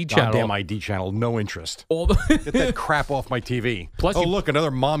the ID channel. Goddamn ID channel. No interest. All the Get that crap off my TV. Plus oh, you- look,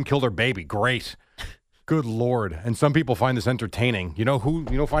 another mom killed her baby. Great. Good Lord. And some people find this entertaining. You know who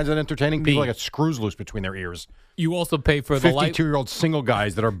finds that entertaining? People Me. that got screws loose between their ears. You also pay for the 52-year-old single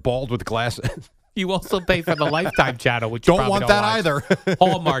guys that are bald with glasses. You also pay for the Lifetime channel, which Don't you probably want that watch. either.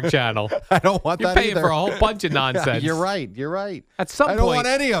 Hallmark channel. I don't want You're that paying either. for a whole bunch of nonsense. You're right. You're right. At some I point, don't want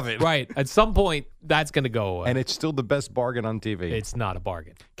any of it. Right. At some point, that's going to go away. And it's still the best bargain on TV. It's not a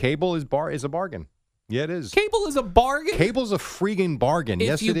bargain. Cable is a bargain. Yeah, it is. Cable is a bargain. Cable's a freaking bargain. if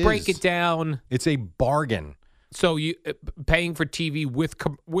Yes, you it is. break it down, It's a bargain. so you paying for TV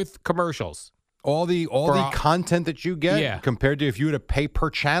with commercials. All the For content that you get Yeah. compared to if you were to pay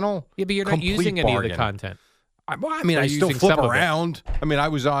per channel. Yeah, but you're not complete using any of bargain. the content. I Or mean, I still using flip some of it. around. I mean, I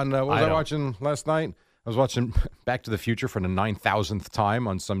was on. What was I I don't. watching last night? I was watching Back to the Future for the 9,000th time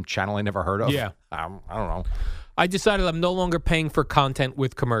on some channel I never heard of. Yeah. I don't know. I decided I'm no longer paying for content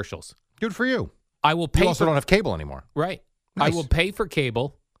with commercials. Good for you. I will pay You also for don't have cable anymore. right. Nice. I will pay for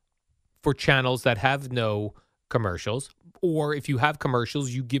cable for channels that have no commercials, or if you have commercials,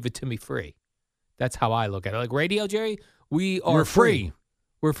 you give it to me free. That's how I look at it. Like radio, Jerry, we are We're free.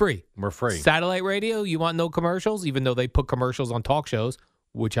 We're free. We're free. Satellite radio, you want no commercials, even though they put commercials on talk shows,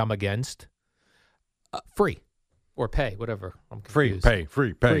 which I'm against. Free or pay, whatever. I'm Free, confused.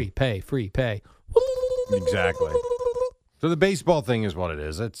 free. Pay. Exactly. So the baseball thing is what it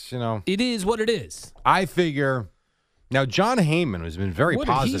is. It's, It is what it is. I figure. Now, John Heyman has been very What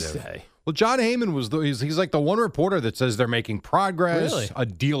did he positive. say? Well, John Heyman he's like the one reporter that says they're making progress. Really? A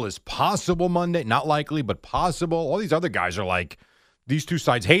deal is possible Monday. Not likely, but possible. All these other guys are like, these two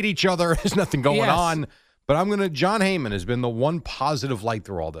sides hate each other. There's nothing going Yes. on. But John Heyman has been the one positive light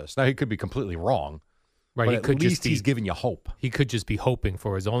through all this. Now, he could be completely wrong. Right. But He at could least just be, he's giving you hope. he could just be hoping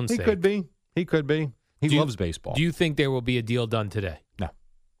for his own He sake. could be. He could be. He Do you- loves baseball. Do you think there will be a deal done today? No.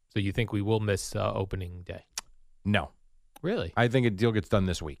 So you think we will miss opening day? No. Really? I think a deal gets done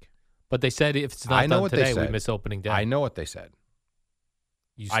this week. But they said if it's I not know done what they today, we said. miss opening day. I know what they said.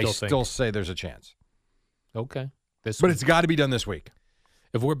 You I still think? still say there's a chance. Okay. This But week. it's got to be done this week.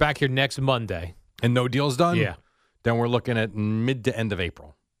 If we're back here next Monday, And no deal's done? yeah. Then we're looking at mid to end of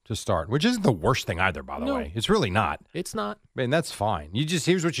April to start, which isn't the worst thing either, by the No. way. It's really not. It's not. I mean, that's fine.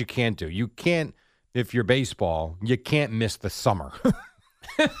 Here's what you can't do. You can't, if you're baseball, you can't miss the summer.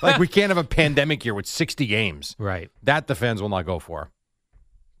 Like we can't have a pandemic year with 60 games. Right. That the fans will not go for.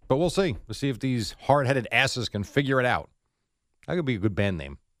 But we'll see. We'll see if these hard-headed asses can figure it out. That could be a good band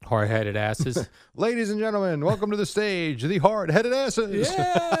name. Hard-headed asses. Ladies and gentlemen, welcome to the stage, the hard-headed asses.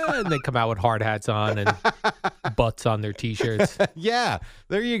 Yeah. And they come out with hard hats on and butts on their T-shirts. Yeah,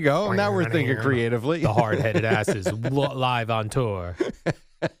 there you go. Now we're thinking creatively. The hard-headed asses live on tour.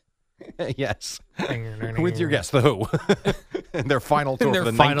 Yes. With your guest, The Who. And their final tour Their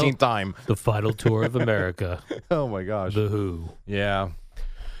for the final- 19th time. The final tour of America. Oh, my gosh. The Who. Yeah.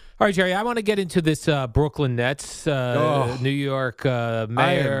 All right, Jerry, I want to get into this Brooklyn Nets, New York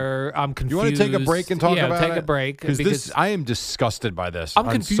mayor. I'm confused. You want to take a break and talk about it? take a break. Because I am disgusted by this I'm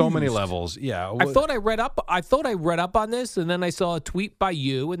on so many confused. levels. Yeah. I thought I read up on this, and then I saw a tweet by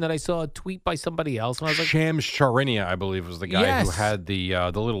you, and then I saw a tweet by somebody else, and I was like, Shams Charania, I believe, was the guy who Yes. had the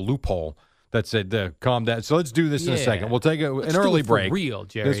little loophole that said, calm down. So let's do this in a second. We'll take an Let's do early it for break. real,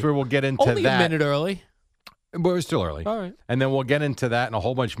 Jerry. This is where we'll get into Only that. a minute early. But it was still early. All right. And then we'll get into that and a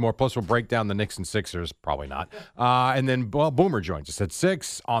whole bunch more. Plus, we'll break down the Knicks and Sixers. Probably not. And then, Boomer joins us at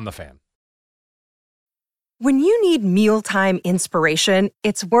 6 on The Fan. When you need mealtime inspiration,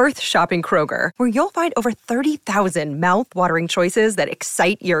 it's worth shopping Kroger, where you'll find over 30,000 mouth-watering choices that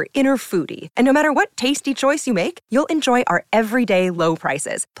excite your inner foodie. And no matter what tasty choice you make, you'll enjoy our everyday low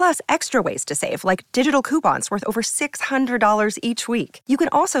prices, plus extra ways to save, like digital coupons worth over $600 each week. You can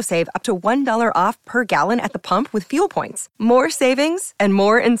also save up to $1 off per gallon at the pump with fuel points. More savings and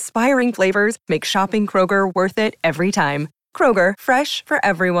more inspiring flavors make shopping Kroger worth it every time. Kroger, fresh for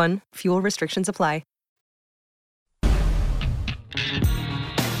everyone. Fuel restrictions apply.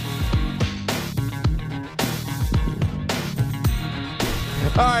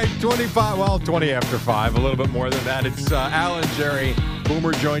 All right, 20 after 5, a little bit more than that. It's Alan, Jerry.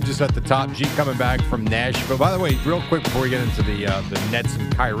 Boomer joins us at the top. G coming back from Nashville. By the way, real quick before we get into the Nets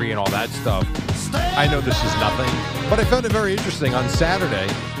and Kyrie and all that stuff, I know this is nothing, but I found it very interesting. On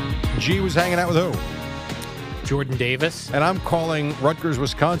Saturday, G was hanging out with who? Jordan Davis. And I'm calling Rutgers,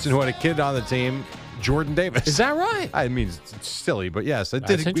 Wisconsin, who had a kid on the team, Jordan Davis. Is that right? I mean, it's silly, but yes.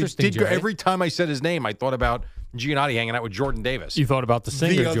 That's interesting, Jerry. Every time I said his name, I thought about Giannotti hanging out with Jordan Davis. You thought about the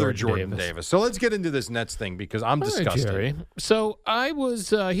singer, the other Jordan Davis. So let's get into this Nets thing because I'm disgusted. Jerry. So I was,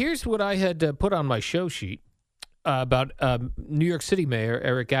 here's what I had put on my show sheet about New York City Mayor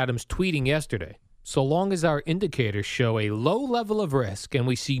Eric Adams tweeting yesterday. So long as our indicators show a low level of risk and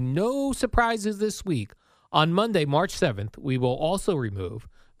we see no surprises this week, on Monday, March 7th, we will also remove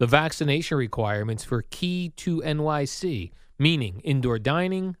the vaccination requirements for key to NYC, meaning indoor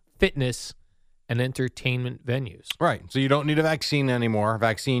dining, fitness, and entertainment venues. Right. So you don't need a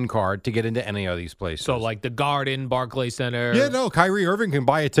vaccine card to get into any of these places. So like the Garden, Barclays Center. Yeah, no, Kyrie Irving can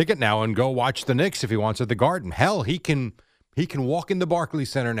buy a ticket now and go watch the Knicks if he wants at the Garden. Hell, he can walk into Barclays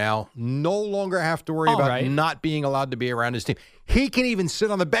Center now, no longer have to worry about not being allowed to be around his team. He can even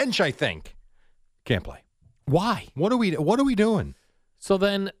sit on the bench, I think. Can't play. Why? What are we doing? So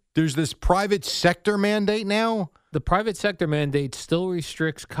then there's this private sector mandate now. The private sector mandate still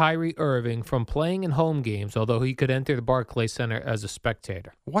restricts Kyrie Irving from playing in home games, although he could enter the Barclays Center as a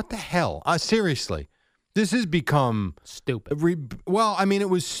spectator. What the hell? Seriously. This has become stupid. Well, I mean, it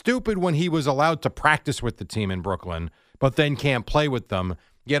was stupid when he was allowed to practice with the team in Brooklyn, but then can't play with them.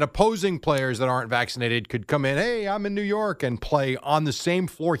 Yet opposing players that aren't vaccinated could come in, hey, I'm in New York, and play on the same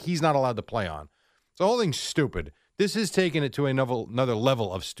floor he's not allowed to play on. So the whole thing's stupid. This has taken it to another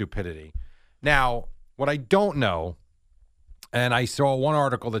level of stupidity. Now, what I don't know, and I saw one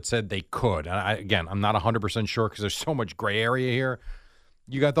article that said they could. And I'm not 100% sure because there's so much gray area here.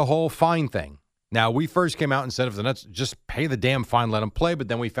 You got the whole fine thing. Now, we first came out and said if the Nets just pay the damn fine, let them play. But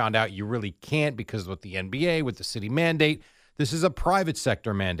then we found out you really can't because with the NBA, with the city mandate, this is a private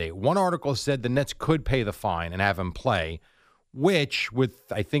sector mandate. One article said the Nets could pay the fine and have him play, which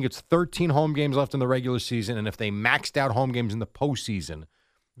with, I think it's 13 home games left in the regular season. And if they maxed out home games in the postseason,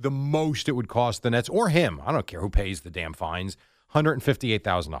 the most it would cost the Nets or him, I don't care who pays the damn fines,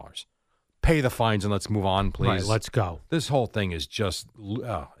 $158,000. Pay the fines and let's move on, please. Right, let's go. This whole thing is just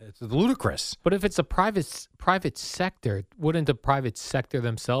it's ludicrous. But if it's a private sector, wouldn't the private sector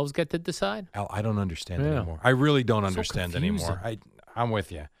themselves get to decide? Al, I don't understand anymore. I really don't understand anymore. I'm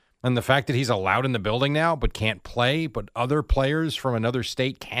with you. And the fact that he's allowed in the building now but can't play, but other players from another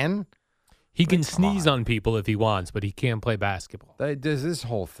state can? He can sneeze on people if he wants, but he can't play basketball. This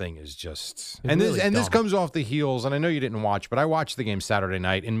whole thing is just this comes off the heels. And I know you didn't watch, but I watched the game Saturday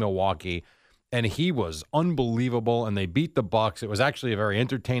night in Milwaukee, and he was unbelievable. And they beat the Bucks. It was actually a very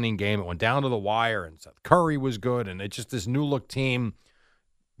entertaining game. It went down to the wire, and Seth Curry was good. And it's just this new look team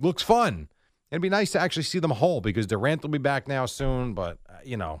looks fun. It'd be nice to actually see them whole because Durant will be back now soon. But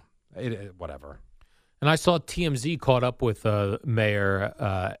whatever. And I saw TMZ caught up with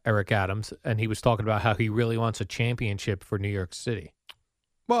Mayor Eric Adams, and he was talking about how he really wants a championship for New York City.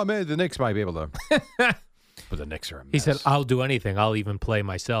 Well, maybe the Knicks might be able to. But the Knicks are a mess. He said, I'll do anything. I'll even play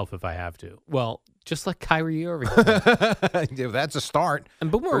myself if I have to. Well, just like Kyrie Irving. That's a start.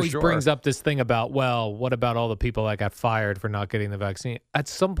 And Boomer always brings up this thing about, well, what about all the people that got fired for not getting the vaccine? At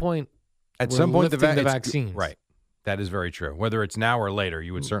some point, the vaccines. Right. That is very true. Whether it's now or later,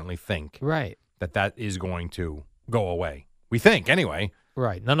 you would certainly think. Right. That is going to go away. We think, anyway.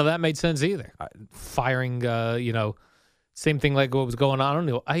 Right. None of that made sense either. Firing, same thing like what was going on. I don't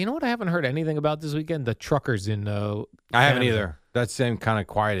know. You know what I haven't heard anything about this weekend? The truckers in I haven't either. That same kind of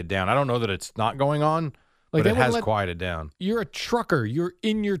quieted down. I don't know that it's not going on, but it has quieted down. You're a trucker. You're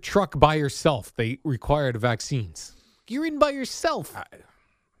in your truck by yourself. They required vaccines. You're in by yourself.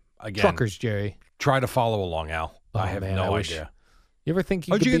 again, Truckers, Jerry. try to follow along, Al. Oh, I have man, no I wish- idea. You ever think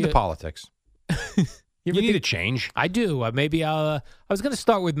you How'd could you get be into politics? You You ever need a think- change. I do. Maybe I was going to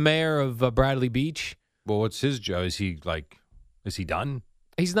start with mayor of Bradley Beach. Well, what's his job? Is he done?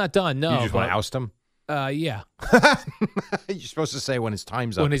 He's not done. No. you just want but, to oust him? Yeah. You're supposed to say when his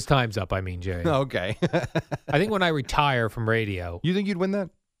time's up. When his time's up, I mean, Jerry. Okay. I think when I retire from radio. You think you'd win that?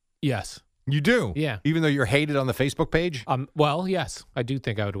 Yes. You do? Yeah. Even though you're hated on the Facebook page? Well, yes, I do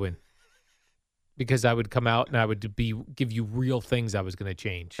think I would win. Because I would come out and I would give you real things I was going to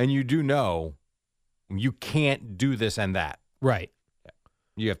change. And you do know you can't do this and that. Right.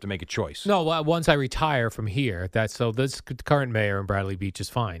 You have to make a choice. No, once I retire from here, this current mayor in Bradley Beach is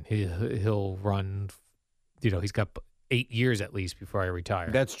fine. He'll run, he's got 8 years at least before I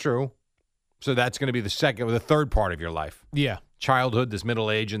retire. That's true. So that's going to be the second or the third part of your life. Yeah. Childhood, this middle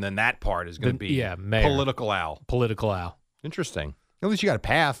age, and then that part is going to be mayor. political Al. Political Al. Interesting. At least you got a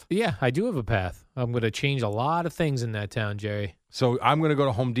path. Yeah, I do have a path. I'm going to change a lot of things in that town, Jerry. So I'm going to go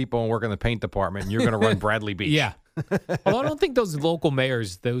to Home Depot and work in the paint department, and you're going to run Bradley Beach. Yeah. Although I don't think those local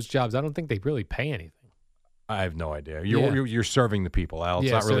mayors, those jobs, I don't think they really pay anything. I have no idea. You're serving the people, Al. It's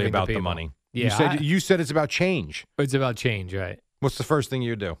Yeah, not really serving the about the people. money. Yeah, You said it's about change. It's about change, right? What's the first thing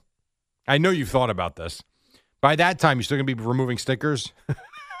you do? I know you've thought about this. By that time, you're still going to be removing stickers?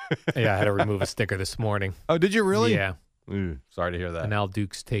 Yeah, I had to remove a sticker this morning. Oh, did you really? Yeah. Ooh, sorry to hear that. An Al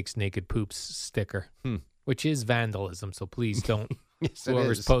Dukes takes naked poops sticker, which is vandalism. So please don't, Yes, it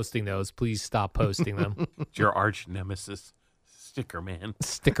whoever's is. posting those, please stop posting them. It's your arch nemesis, Sticker Man.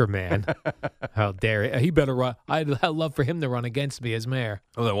 Sticker man. How dare he? He better run. I'd love for him to run against me as mayor.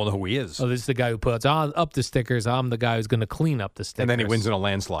 Oh, then we'll know who he is. Oh, this is the guy who puts up the stickers. I'm the guy who's going to clean up the stickers. And then he wins in a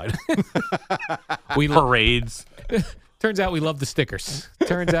landslide. We Parades. Turns out we love the stickers.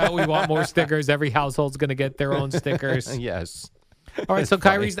 Turns out we want more stickers. Every household's going to get their own stickers. Yes. All right, so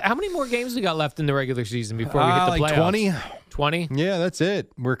Kyrie's, how many more games we got left in the regular season before we hit the like playoffs? 20. 20? Yeah, that's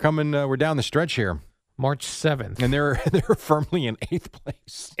it. We're coming. We're down the stretch here, March 7th. and they're firmly in 8th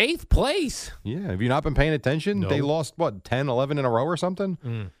place. 8th place? Yeah, have you not been paying attention? No. They lost 10, 11 in a row or something,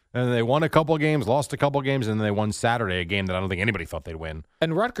 Mm. and they won a couple games, lost a couple games, and then they won Saturday, a game that I don't think anybody thought they'd win.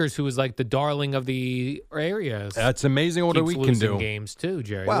 And Rutgers, who was like the darling of the area. That's amazing what keeps we can losing do. games too,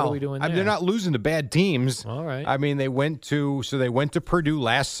 Jerry. Well, what are we doing there? they're not losing to bad teams. All right. I mean, they went to Purdue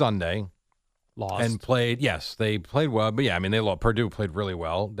last Sunday. Lost. And played, yes, they played well. But yeah, I mean, Purdue played really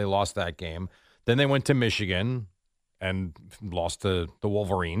well. They lost that game. Then they went to Michigan and lost to the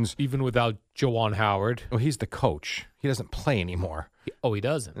Wolverines. Even without Jawan Howard. Well, he's the coach. He doesn't play anymore. Oh, he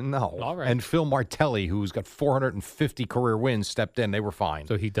doesn't? No. All right. And Phil Martelli, who's got 450 career wins, stepped in. They were fine.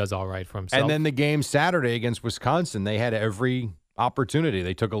 So he does all right for himself. And then the game Saturday against Wisconsin, they had every opportunity.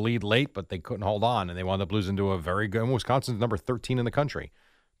 They took a lead late, but they couldn't hold on, and they wound up losing to a very good. Wisconsin's number 13 in the country.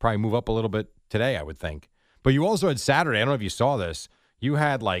 Probably move up a little bit today, I would think. But you also had Saturday. I don't know if you saw this. You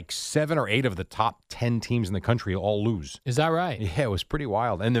had like 7 or 8 of the top 10 teams in the country all lose. Is that right? Yeah, it was pretty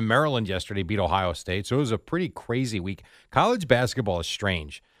wild. And then Maryland yesterday beat Ohio State. So it was a pretty crazy week. College basketball is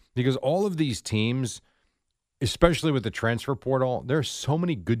strange because all of these teams, especially with the transfer portal, there's so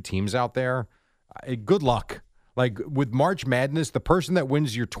many good teams out there. Good luck. Like with March Madness, the person that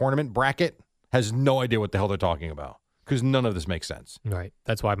wins your tournament bracket has no idea what the hell they're talking about because none of this makes sense. Right.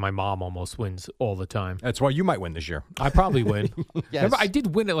 That's why my mom almost wins all the time. That's why you might win this year. I probably win. Yes. Remember, I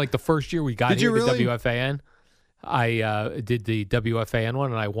did win it like the first year we got Did here you to really? WFAN. I did the WFAN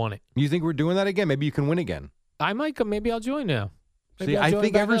one and I won it. You think we're doing that again? Maybe you can win again. I might. Maybe I'll join now. Maybe See, I'll I join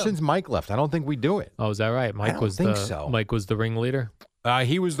think back ever up. since Mike left, I don't think we do it. Oh, is that right? Mike don't was think the so. Mike was the ringleader.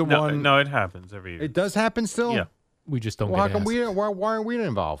 He was the No, one. no, it happens every year. It does happen still? Yeah. We just don't. Well, how get come asked. why aren't we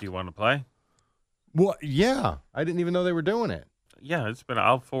involved? Do you want to play? Well, yeah. I didn't even know they were doing it. Yeah,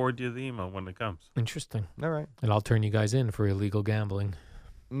 I'll forward you the email when it comes. Interesting. All right. And I'll turn you guys in for illegal gambling.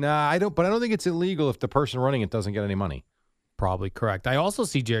 Nah, I don't. But I don't think it's illegal if the person running it doesn't get any money. Probably correct. I also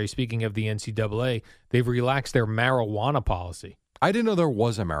see, Jerry, speaking of the NCAA, they've relaxed their marijuana policy. I didn't know there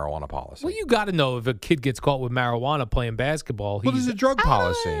was a marijuana policy. Well, you got to know if a kid gets caught with marijuana playing basketball. Well, he's there's a drug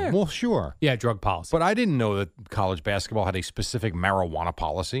policy. there. Well, sure. Yeah, drug policy. But I didn't know that college basketball had a specific marijuana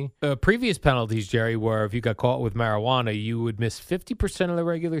policy. Previous penalties, Jerry, were if you got caught with marijuana, you would miss 50% of the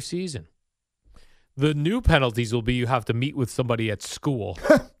regular season. The new penalties will be you have to meet with somebody at school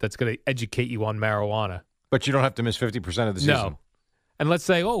that's going to educate you on marijuana. But you don't have to miss 50% of the season. No. And let's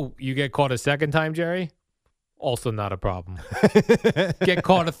say, you get caught a second time, Jerry? Also not a problem. Get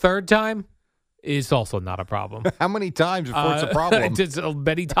caught a third time? Is also not a problem. How many times before it's a problem? Just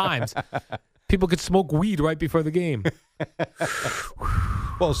many times. People could smoke weed right before the game.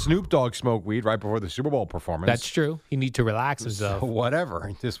 Well, Snoop Dogg smoked weed right before the Super Bowl performance. That's true. You need to relax himself. So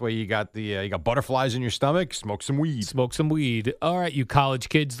whatever. This way you got you got butterflies in your stomach, smoke some weed. Smoke some weed. All right, you college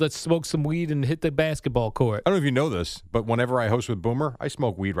kids, let's smoke some weed and hit the basketball court. I don't know if you know this, but whenever I host with Boomer, I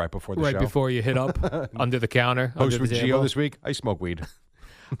smoke weed right before the show. Right before you hit up under the counter. Host under with the Gio table. this week, I smoke weed.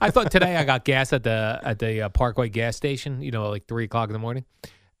 I thought today I got gas at the Parkway gas station, at like 3 o'clock in the morning.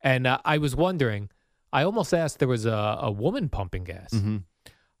 And I was wondering, I almost asked, there was a woman pumping gas. Mm-hmm.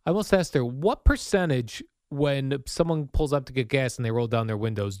 I almost asked her, what percentage when someone pulls up to get gas and they roll down their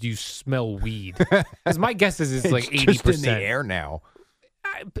windows, do you smell weed? Because my guess is it's like 80%. Just in the air now.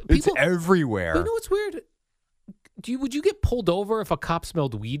 It's everywhere. You know what's weird? Would you get pulled over if a cop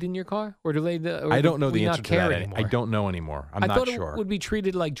smelled weed in your car? Or do they? Or I don't know do we the not answer to care that. anymore? I don't know anymore. I'm I not thought sure. it would be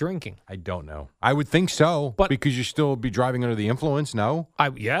treated like drinking. I don't know. I would think so, But- because you still be driving under the influence, no?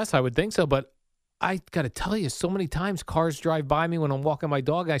 Yes, I would think so. But I got to tell you, so many times cars drive by me when I'm walking my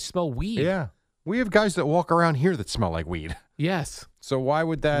dog, I smell weed. Yeah. We have guys that walk around here that smell like weed. Yes. So why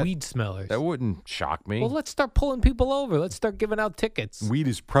would that? Weed smellers. That wouldn't shock me. Well, let's start pulling people over. Let's start giving out tickets. Weed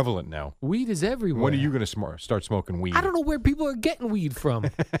is prevalent now. Weed is everywhere. When are you going to start smoking weed? I don't know where people are getting weed from.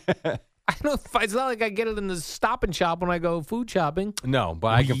 I don't. It's not like I get it in the Stop and Shop when I go food shopping. No, but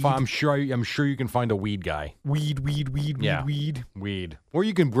I can Weed. find. I'm sure you can find a weed guy. Weed. Yeah. Weed. Or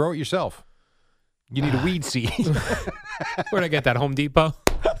you can grow it yourself. You need a weed seed. Where'd I get that? Home Depot?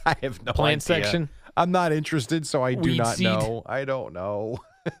 I have no Plant idea. section? I'm not interested, so I do Weed not seed? know. I don't know.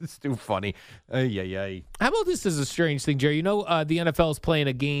 It's too funny. Yeah. How about this is a strange thing, Jerry? The NFL is playing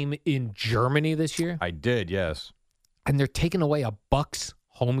a game in Germany this year, I did, yes. and they're taking away a Bucks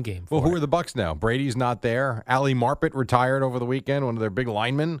home game. Well, who are the Bucks now? Brady's not there. Ali Marpet retired over the weekend, one of their big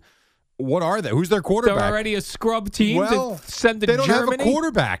linemen. What are they? Who's their quarterback? They're already a scrub team well, to send to they don't Germany. have a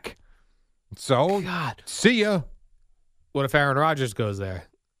quarterback. So, God. see ya. What if Aaron Rodgers goes there?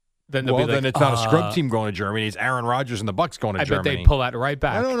 Then they'll Well, be like, then it's not a scrub team going to Germany. It's Aaron Rodgers and the Bucks going to I Germany. bet they pull that right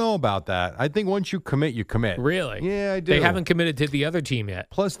back. I don't know about that. I think once you commit, you commit. Really? Yeah, I do. They haven't committed to the other team yet.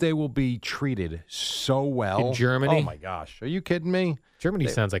 Plus, they will be treated so well. In Germany? Oh, my gosh. Are you kidding me? Germany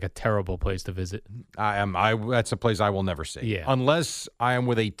sounds like a terrible place to visit. That's a place I will never see. Yeah. Unless I am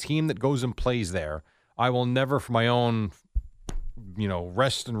with a team that goes and plays there. I will never, for my own,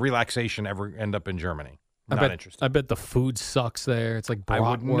 rest and relaxation, ever end up in Germany. Not interested. I bet the food sucks there. It's like I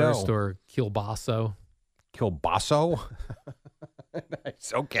wouldn't bratwurst know. or kielbasa. Kielbaso?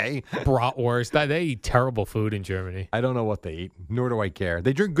 It's okay. Bratwurst. They eat terrible food in Germany. I don't know what they eat, nor do I care.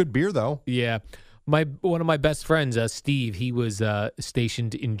 They drink good beer, though. Yeah. One of my best friends, Steve, he was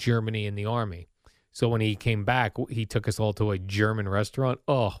stationed in Germany in the Army. So when he came back, he took us all to a German restaurant.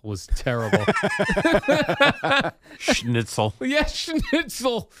 Oh, it was terrible. Schnitzel. Yeah,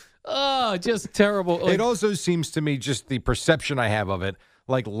 schnitzel. Oh, just terrible. Like, It also seems to me, just the perception I have of it,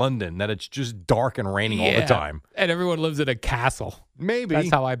 like London, that it's just dark and raining all the yeah. time. And everyone lives in a castle. Maybe.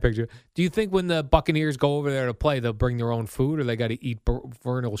 That's how I picture it. Do you think when the Buccaneers go over there to play, they'll bring their own food or they got to eat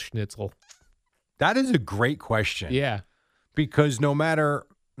Vernal Schnitzel? That is a great question. Yeah. Because no matter,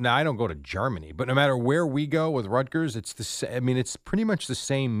 now I don't go to Germany, but no matter where we go with Rutgers, it's the same. I mean, it's pretty much the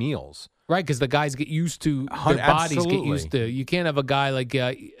same meals. Right, because the guys get used to, their bodies get Absolutely. used to. You can't have a guy like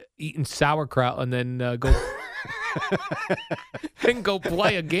eating sauerkraut and then go and go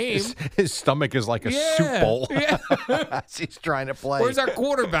play a game. His stomach is like a soup bowl. Yeah. He's trying to play. Where's our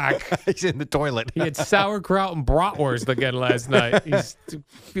quarterback? He's in the toilet. He had sauerkraut and bratwurst again last night. He's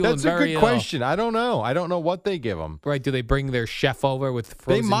feeling That's a very good ill. question. I don't know. I don't know what they give him. Right? Do they bring their chef over with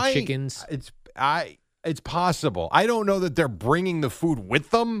frozen They might. chickens? It's possible. I don't know that they're bringing the food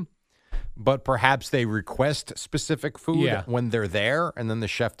with them, but perhaps they request specific food when they're there, and then the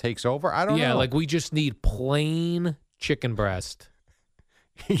chef takes over. I don't know. Yeah, like we just need plain chicken breast.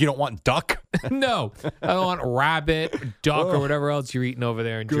 You don't want duck? No, I don't want rabbit, duck, or whatever else you're eating over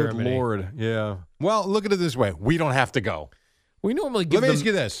there in Good Germany. Lord. Yeah. Well, look at it this way. We don't have to go. We normally give Let me them. ask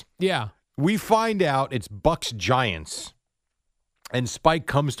you this. Yeah. We find out it's Bucks Giants, and Spike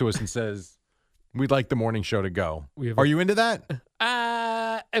comes to us and says, we'd like the morning show to go. Are you into that?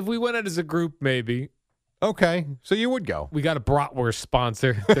 If we went out as a group, maybe. Okay, so you would go. We got a bratwurst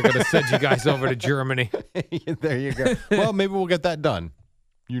sponsor. They're going to send you guys over to Germany. There you go. Well, maybe we'll get that done.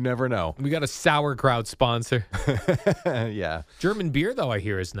 You never know. We got a sauerkraut sponsor. Yeah. German beer, though, I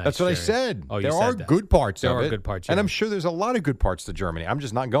hear is nice. That's what I Jerry. said. Oh, you there said are that. good parts There of are it. good parts, And yeah. I'm sure there's a lot of good parts to Germany. I'm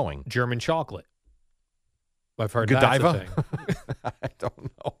just not going. German chocolate. I've heard Godiva? that's a thing. I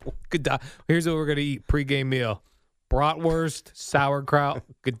don't know. Here's what we're going to eat pregame meal. Bratwurst, sauerkraut,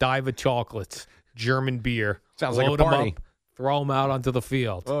 Godiva chocolates, German beer. Sounds like a Load 'em party. up, Throw them out onto the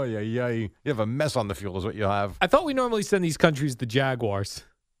field. Oh, yeah. You have a mess on the field is what you have. I thought we normally send these countries the Jaguars.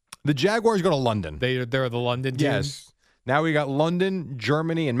 The Jaguars go to London. They're the London team? Yes. Now we got London,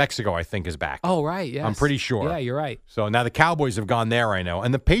 Germany, and Mexico, I think, is back. Oh, right, yes. I'm pretty sure. Yeah, you're right. So now the Cowboys have gone there, I know.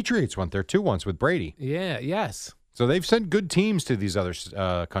 And the Patriots went there, too, once with Brady. Yeah, yes. So they've sent good teams to these other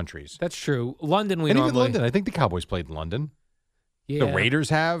countries. That's true. London, And even London. I think the Cowboys played in London. Yeah. The Raiders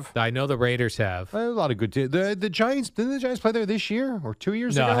have. I know the Raiders have. A lot of good teams. The Giants, didn't the Giants play there this year or 2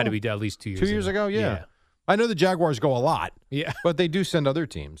 years ago? No, it had to be at least 2 years 2 years ago, yeah. I know the Jaguars go a lot. Yeah. But they do send other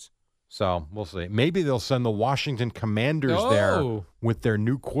teams. So we'll see. Maybe they'll send the Washington Commanders there with their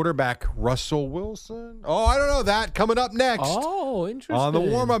new quarterback, Russell Wilson. Oh, I don't know. That coming up next. Oh, interesting. On the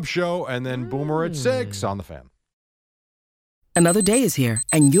warm-up show, and then Boomer at 6 on the Fan. Another day is here,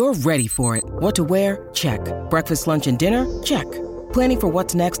 and you're ready for it. What to wear? Check. Breakfast, lunch, and dinner? Check. Planning for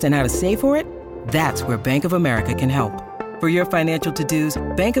what's next and how to save for it? That's where Bank of America can help. For your financial to-dos,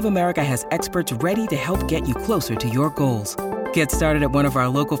 Bank of America has experts ready to help get you closer to your goals. Get started at one of our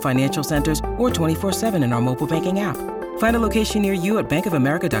local financial centers or 24/7 in our mobile banking app. Find a location near you at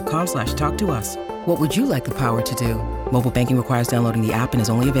bankofamerica.com/talktous. What would you like the power to do? Mobile banking requires downloading the app and is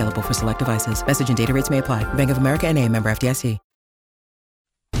only available for select devices. Message and data rates may apply. Bank of America N.A., member FDIC.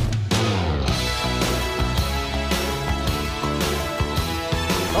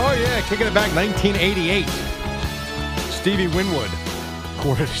 Oh, yeah, kicking it back, 1988. Stevie Winwood,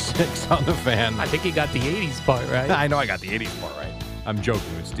 5:45 on the Fan. I think he got the 80s part right. I know I got the 80s part right. I'm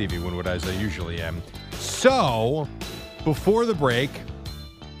joking with Stevie Winwood, as I usually am. So, before the break,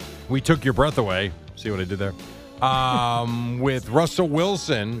 we took your breath away. See what I did there? With Russell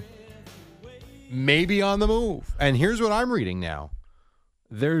Wilson maybe on the move. And here's what I'm reading now.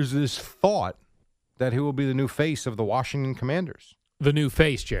 There's this thought that he will be the new face of the Washington Commanders. The new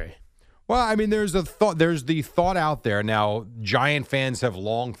face, Jerry. Well, I mean, there's the thought out there. Now, Giant fans have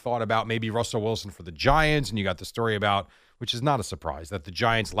long thought about maybe Russell Wilson for the Giants, and you got the story about, which is not a surprise, that the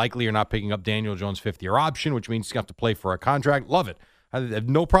Giants likely are not picking up Daniel Jones' fifth-year option, which means you have to play for a contract. Love it. I have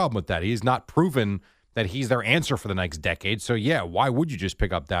no problem with that. He's not proven that he's their answer for the next decade. So, yeah, why would you just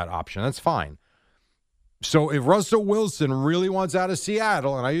pick up that option? That's fine. So if Russell Wilson really wants out of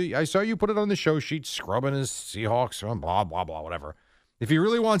Seattle, and I saw you put it on the show sheet, scrubbing his Seahawks, blah, blah, blah, whatever. If he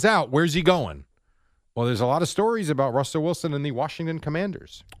really wants out, where's he going? Well, there's a lot of stories about Russell Wilson and the Washington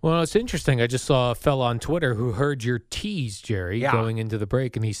Commanders. Well, it's interesting. I just saw a fella on Twitter who heard your tease, Jerry, going into the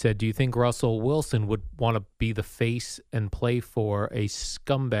break, and he said, do you think Russell Wilson would want to be the face and play for a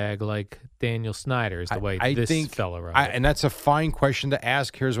scumbag like Daniel Snyder is the way this fella runs it. And that's a fine question to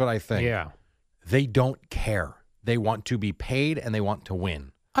ask. Here's what I think. Yeah. They don't care. They want to be paid, and they want to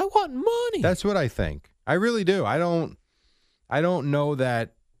win. I want money. That's what I think. I really do. I don't know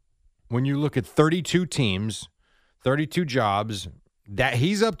that when you look at 32 teams, 32 jobs, that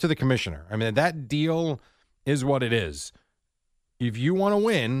he's up to the commissioner. I mean, that deal is what it is. If you want to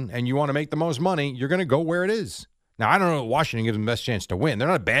win and you want to make the most money, you're going to go where it is. Now, I don't know if Washington gives them the best chance to win. They're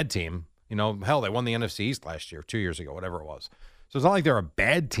not a bad team. You know, hell, they won the NFC East last year, 2 years ago, whatever it was. So it's not like they're a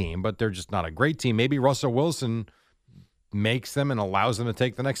bad team, but they're just not a great team. Maybe Russell Wilson makes them and allows them to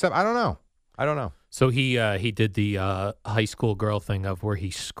take the next step. I don't know. So he did the high school girl thing of where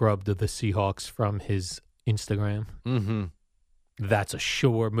he scrubbed the Seahawks from his Instagram. Mm-hmm. That's a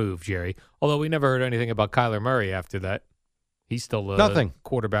sure move, Jerry. Although we never heard anything about Kyler Murray after that. He's still the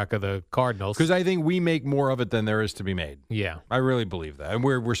quarterback of the Cardinals. Because I think we make more of it than there is to be made. Yeah. I really believe that. And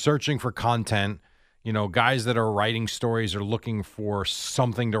we're searching for content. You know, guys that are writing stories are looking for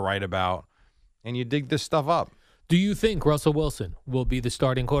something to write about. And you dig this stuff up. Do you think Russell Wilson will be the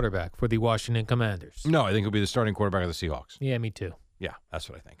starting quarterback for the Washington Commanders? No, I think he'll be the starting quarterback of the Seahawks. Yeah, me too. Yeah, that's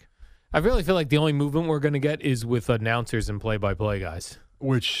what I think. I really feel like the only movement we're going to get is with announcers and play-by-play guys.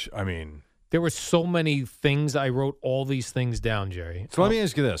 Which, I mean... There were so many things. I wrote all these things down, Jerry. So let me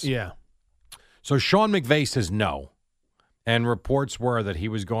ask you this. Yeah. So Sean McVay says no. And reports were that he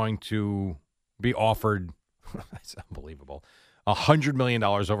was going to be offered, that's unbelievable, $100 million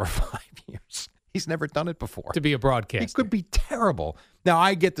over 5 years. He's never done it before. To be a broadcaster. He could be terrible. Now,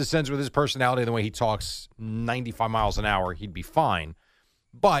 I get the sense with his personality, the way he talks 95 miles an hour, he'd be fine.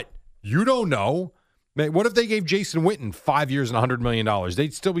 But you don't know. What if they gave Jason Witten 5 years and $100 million?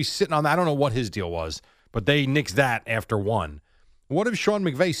 They'd still be sitting on that. I don't know what his deal was, but they nixed that after one. What if Sean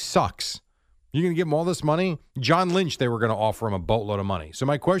McVay sucks? You're going to give him all this money? John Lynch, they were going to offer him a boatload of money. So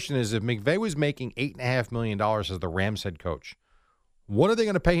my question is, if McVay was making $8.5 million as the Rams head coach, what are they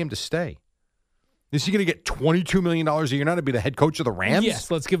going to pay him to stay? Is he going to get $22 million a year now to be the head coach of the Rams?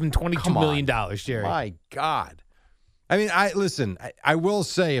 Yes, let's give him $22 million, Jerry. My God. I mean, listen, I will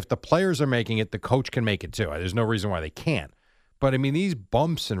say if the players are making it, the coach can make it too. There's no reason why they can't. But I mean, these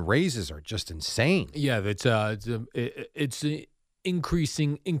bumps and raises are just insane. Yeah, it's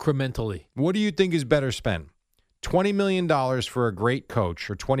increasing incrementally. What do you think is better spent? $20 million for a great coach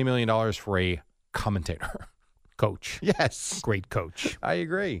or $20 million for a commentator? Coach. Yes. Great coach. I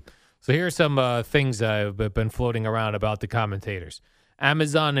agree. So here are some things that have been floating around about the commentators.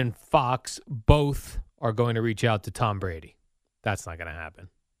 Amazon and Fox both are going to reach out to Tom Brady. That's not going to happen,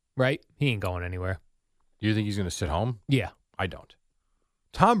 right? He ain't going anywhere. You think he's going to sit home? Yeah. I don't.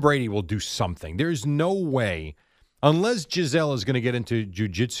 Tom Brady will do something. There's no way, unless Giselle is going to get into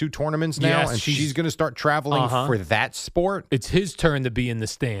jiu-jitsu tournaments now, Yes, and she's going to start traveling for that sport. It's his turn to be in the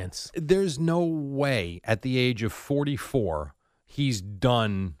stands. There's no way at the age of 44 he's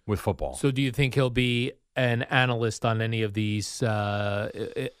done with football. So do you think he'll be an analyst on any of these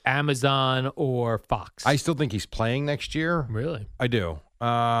Amazon or Fox? I still think he's playing next year. Really? I do.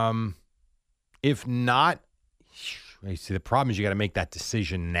 If not, see, the problem is you got to make that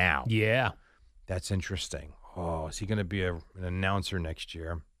decision now. Yeah. That's interesting. Oh, is he going to be an announcer next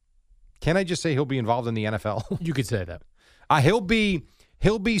year? Can I just say he'll be involved in the NFL? You could say that.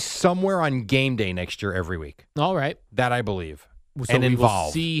 He'll be somewhere on game day next year every week. All right. That I believe. So and we involved.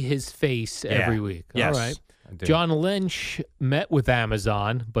 will see his face every week. Yes, All right. I do. John Lynch met with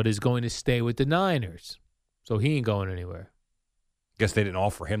Amazon, but is going to stay with the Niners. So he ain't going anywhere. Guess they didn't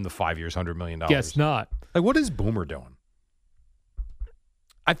offer him the 5 years, $100 million. Guess not. Like, what is Boomer doing?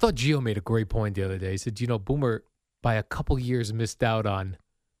 I thought Gio made a great point the other day. He said, Boomer, by a couple years, missed out on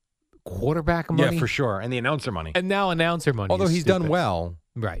quarterback money. Yeah, for sure. And the announcer money. And now announcer money. Although is he's stupid. done well.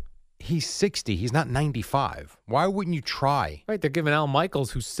 Right. He's 60. He's not 95. Why wouldn't you try? Right. They're giving Al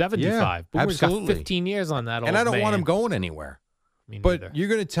Michaels, who's 75. Yeah, Boomer's absolutely. got 15 years on that And I don't want him man. going anywhere. Me But neither. you're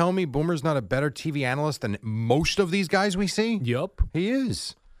going to tell me Boomer's not a better TV analyst than most of these guys we see? Yup. He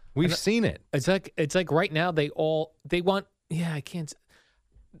is. We've seen it. It's like right now they want. Yeah, I can't.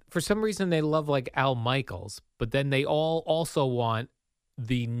 For some reason they love like Al Michaels, but then they all also want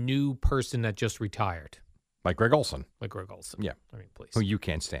the new person that just retired, Like Greg Olson. like Greg Olson. Yeah. I mean, please, Who you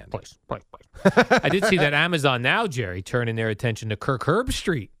can't stand. please. I did see that Amazon now, Jerry, turning their attention to Kirk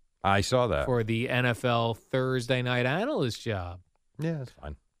Herbstreit I saw that. for the NFL Thursday night analyst job. Yeah, that's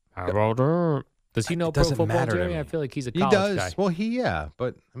fine. How about that? Does he know It pro doesn't football, matter to Jerry? me. I feel like he's a He college does. guy. Well,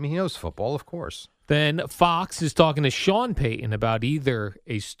 but I mean, he knows football, of course. Then Fox is talking to Sean Payton about either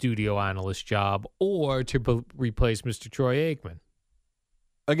a studio analyst job or to replace Mr. Troy Aikman.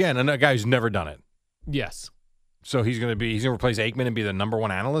 Again, a guy who's never done it. Yes. So he's going to replace Aikman and be the number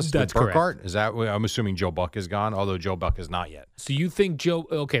one analyst That's with correct. Burkhardt? Is that? I'm assuming Joe Buck is gone, although Joe Buck is not yet. So you think Joe?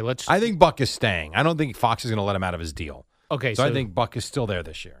 Okay, let's. I think Buck is staying. I don't think Fox is going to let him out of his deal. Okay, So I think Buck is still there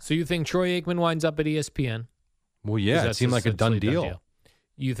this year. So you think Troy Aikman winds up at ESPN? Well, yeah, it seemed like a done deal.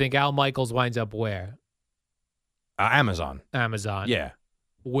 You think Al Michaels winds up where? Amazon. Amazon. Yeah.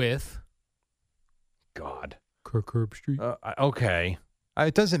 With God. Kirk Herbstreit. Okay.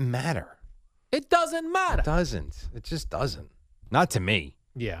 It doesn't matter. It doesn't matter. It doesn't. It just doesn't. Not to me.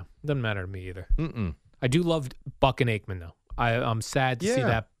 Yeah, doesn't matter to me either. Mm-mm. I do love Buck and Aikman though. I'm sad to see Yeah.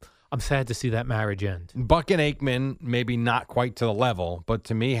 that. I'm sad to see that marriage end. Buck and Aikman, maybe not quite to the level, but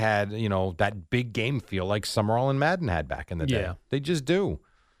to me had, that big game feel like Summerall and Madden had back in the day. Yeah. They just do.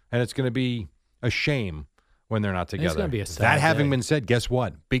 And it's going to be a shame when they're not together. gonna be a sad that having day. been said, guess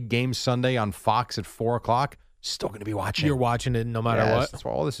what? Big game Sunday on Fox at 4 o'clock. Still going to be watching. You're watching it no matter Yes, what. That's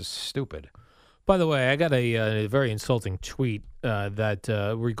why all this is stupid. By the way, I got a very insulting tweet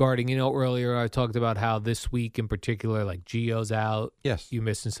that regarding, earlier I talked about how this week in particular, like Gio's out. Yes. You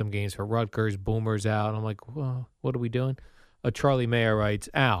missing some games for Rutgers, Boomer's out. I'm like, well, what are we doing? Charlie Mayer writes,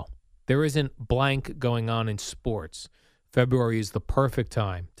 Al, there isn't blank going on in sports. February is the perfect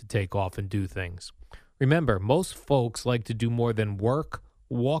time to take off and do things. Remember, most folks like to do more than work,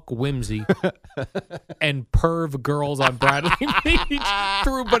 walk whimsy, and perv girls on Bradley Beach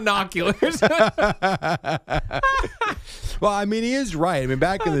through binoculars. Well, I mean, he is right. I mean,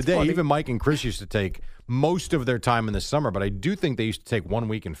 back in the That's day, funny. even Mike and Chris used to take most of their time in the summer, but I do think they used to take 1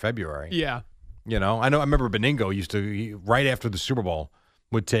 week in February. Yeah. I remember Beningo used to, right after the Super Bowl,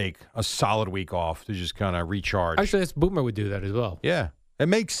 would take a solid week off to just kind of recharge. Actually, this Boomer would do that as well. Yeah. It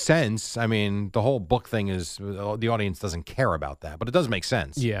makes sense. I mean, the whole book thing is the audience doesn't care about that, but it does make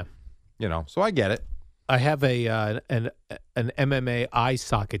sense. Yeah. So I get it. I have an MMA eye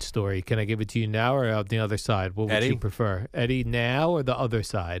socket story. Can I give it to you now or on the other side? What would Eddie? you prefer? Eddie now or the other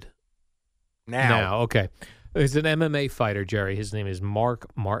side? Now. Okay. There's an MMA fighter, Jerry. His name is Mark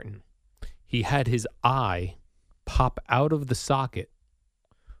Martin. He had his eye pop out of the socket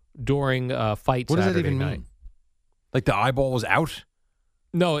during a fight What does Saturday that even night. mean? Like the eyeball was out?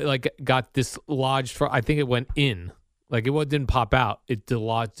 No, it got dislodged. I think it went in. Like it didn't pop out. It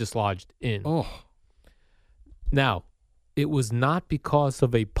dislodged in. Oh. Now, it was not because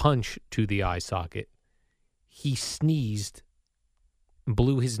of a punch to the eye socket. He sneezed,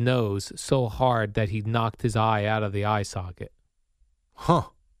 blew his nose so hard that he knocked his eye out of the eye socket. Huh.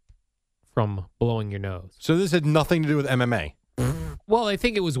 From blowing your nose. So this had nothing to do with MMA. Well, I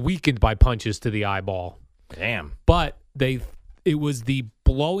think it was weakened by punches to the eyeball. Damn. But it was the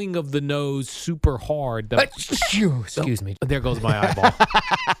blowing of the nose super hard. Excuse me. There goes my eyeball.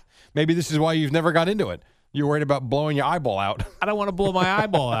 Maybe this is why you've never got into it. You're worried about blowing your eyeball out. I don't want to blow my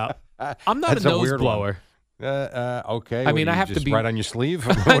eyeball out. I'm not That's a a nose weird blower. Okay. I mean, I I have to be right on your sleeve.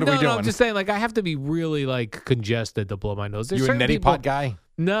 What are we doing? No, I'm just saying, like, I have to be really like congested to blow my nose. There's You a certain neti people- pot guy?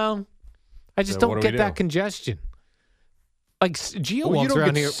 No, I just So what don't do we get that do? congestion. Like Gio Well, you walks don't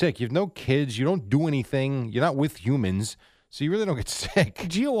around get here. sick. You have no kids. You don't do anything. You're not with humans, so you really don't get sick.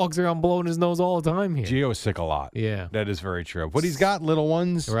 Gio walks around blowing his nose all the time here. Gio is sick a lot. Yeah. That is very true. But he's got little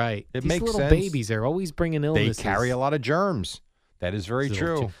ones. Right. It These makes little sense. babies are always bringing They illnesses. carry a lot of germs. That is very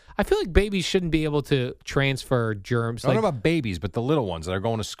true. I feel like babies shouldn't be able to transfer germs. I don't Like, know about babies, but the little ones that are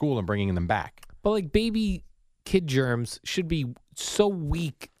going to school and bringing them back. but like baby kid germs should be so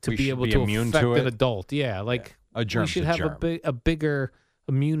weak to We be should able be to immune affect to an it? adult. Yeah, like A germ's we should a have germ. a bigger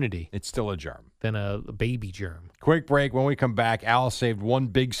immunity It's still a germ. than a baby germ. Quick break. When we come back, Al saved one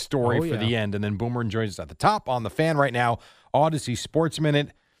big story Oh, for yeah. the end, and then Boomer joins us at the top on the Fan right now. Odyssey Sports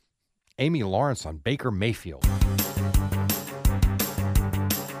Minute. Amy Lawrence on Baker Mayfield.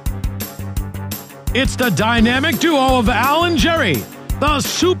 It's the dynamic duo of Al and Jerry, the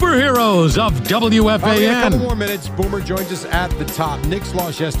superheroes of All right, we got a couple WFAN. more minutes. Boomer joins us at the top. Knicks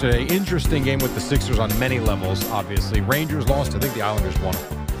lost yesterday. Interesting game with the Sixers on many levels, obviously. Rangers lost. I think the Islanders won.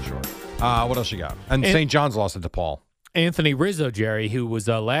 Sure. What else you got? And St. John's lost to DePaul. Anthony Rizzo, Jerry, who was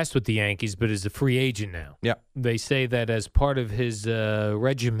last with the Yankees but is a free agent now. Yeah. They say that as part of his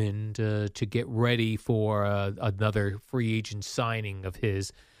regimen to get ready for another free agent signing of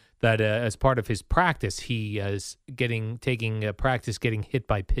his, that as part of his practice, he is taking practice getting hit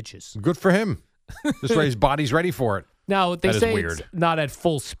by pitches. Good for him. This way his body's ready for it. Now, they That is say weird. it's not at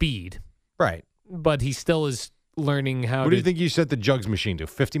full speed, Right. but he still is learning how What to... do you think you set the Jugs machine to?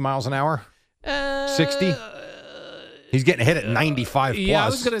 50 miles an hour? Uh, 60? He's getting hit at 95 plus. Yeah, I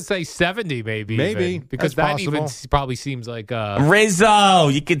was going to say 70 maybe. Maybe. even, because That's that even possible. probably seems like... Rizzo,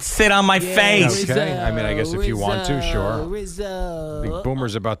 you could sit on my face. Okay. I mean, I guess if you want to, sure. I Rizzo. think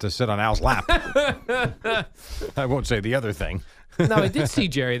Boomer's about to sit on Al's lap. I won't say the other thing. No, I did see,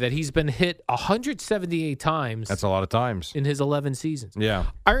 Jerry, that he's been hit 178 times That's a lot of times. in his 11 seasons. Yeah.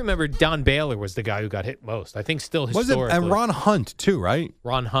 I remember Don Baylor was the guy who got hit most. I think still Was it? historically. And Ron Hunt, too, right?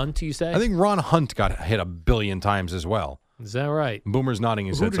 Ron Hunt, you say? I think Ron Hunt got hit a billion times as well. Is that right? Boomer's nodding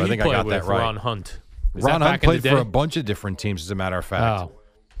his Who head, did so I he think I play got with, that right. Ron Hunt? Is Ron that Hunt back in the played for day? a bunch of different teams, as a matter of fact. Oh,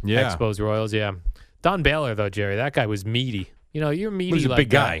 Yeah. Expos Royals, yeah. Don Baylor, though, Jerry, that guy was meaty. You know, you're meaty He's a like big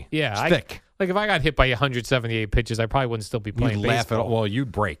that. guy. Yeah. He's thick. Like, if I got hit by 178 pitches, I probably wouldn't still be playing You'd laugh at baseball. Well,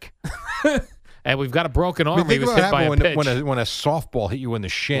 you'd break. And we've got a broken I arm. mean, He think was about hit by a what pitch. happened when a softball hit you in the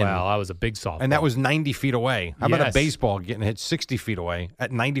shin. Well, I was a big softball. And that was 90 feet away. How about a Yes. baseball getting hit 60 feet away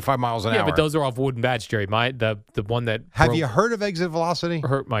at 95 miles an Yeah, hour? but those are off wooden bats, Jerry. The one that Have you heard of exit velocity?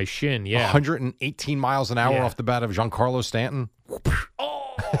 hurt my shin, yeah. 118 miles an hour Yeah. off the bat of Giancarlo Stanton.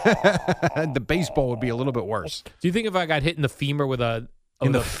 The baseball would be a little bit worse. Do you think if I got hit in the femur with a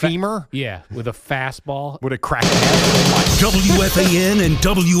In with the a fa- femur? yeah, with a fastball? Would it crack in half? WFAN and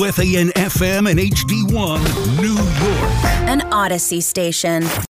WFAN FM and HD1, New York. An Odyssey station.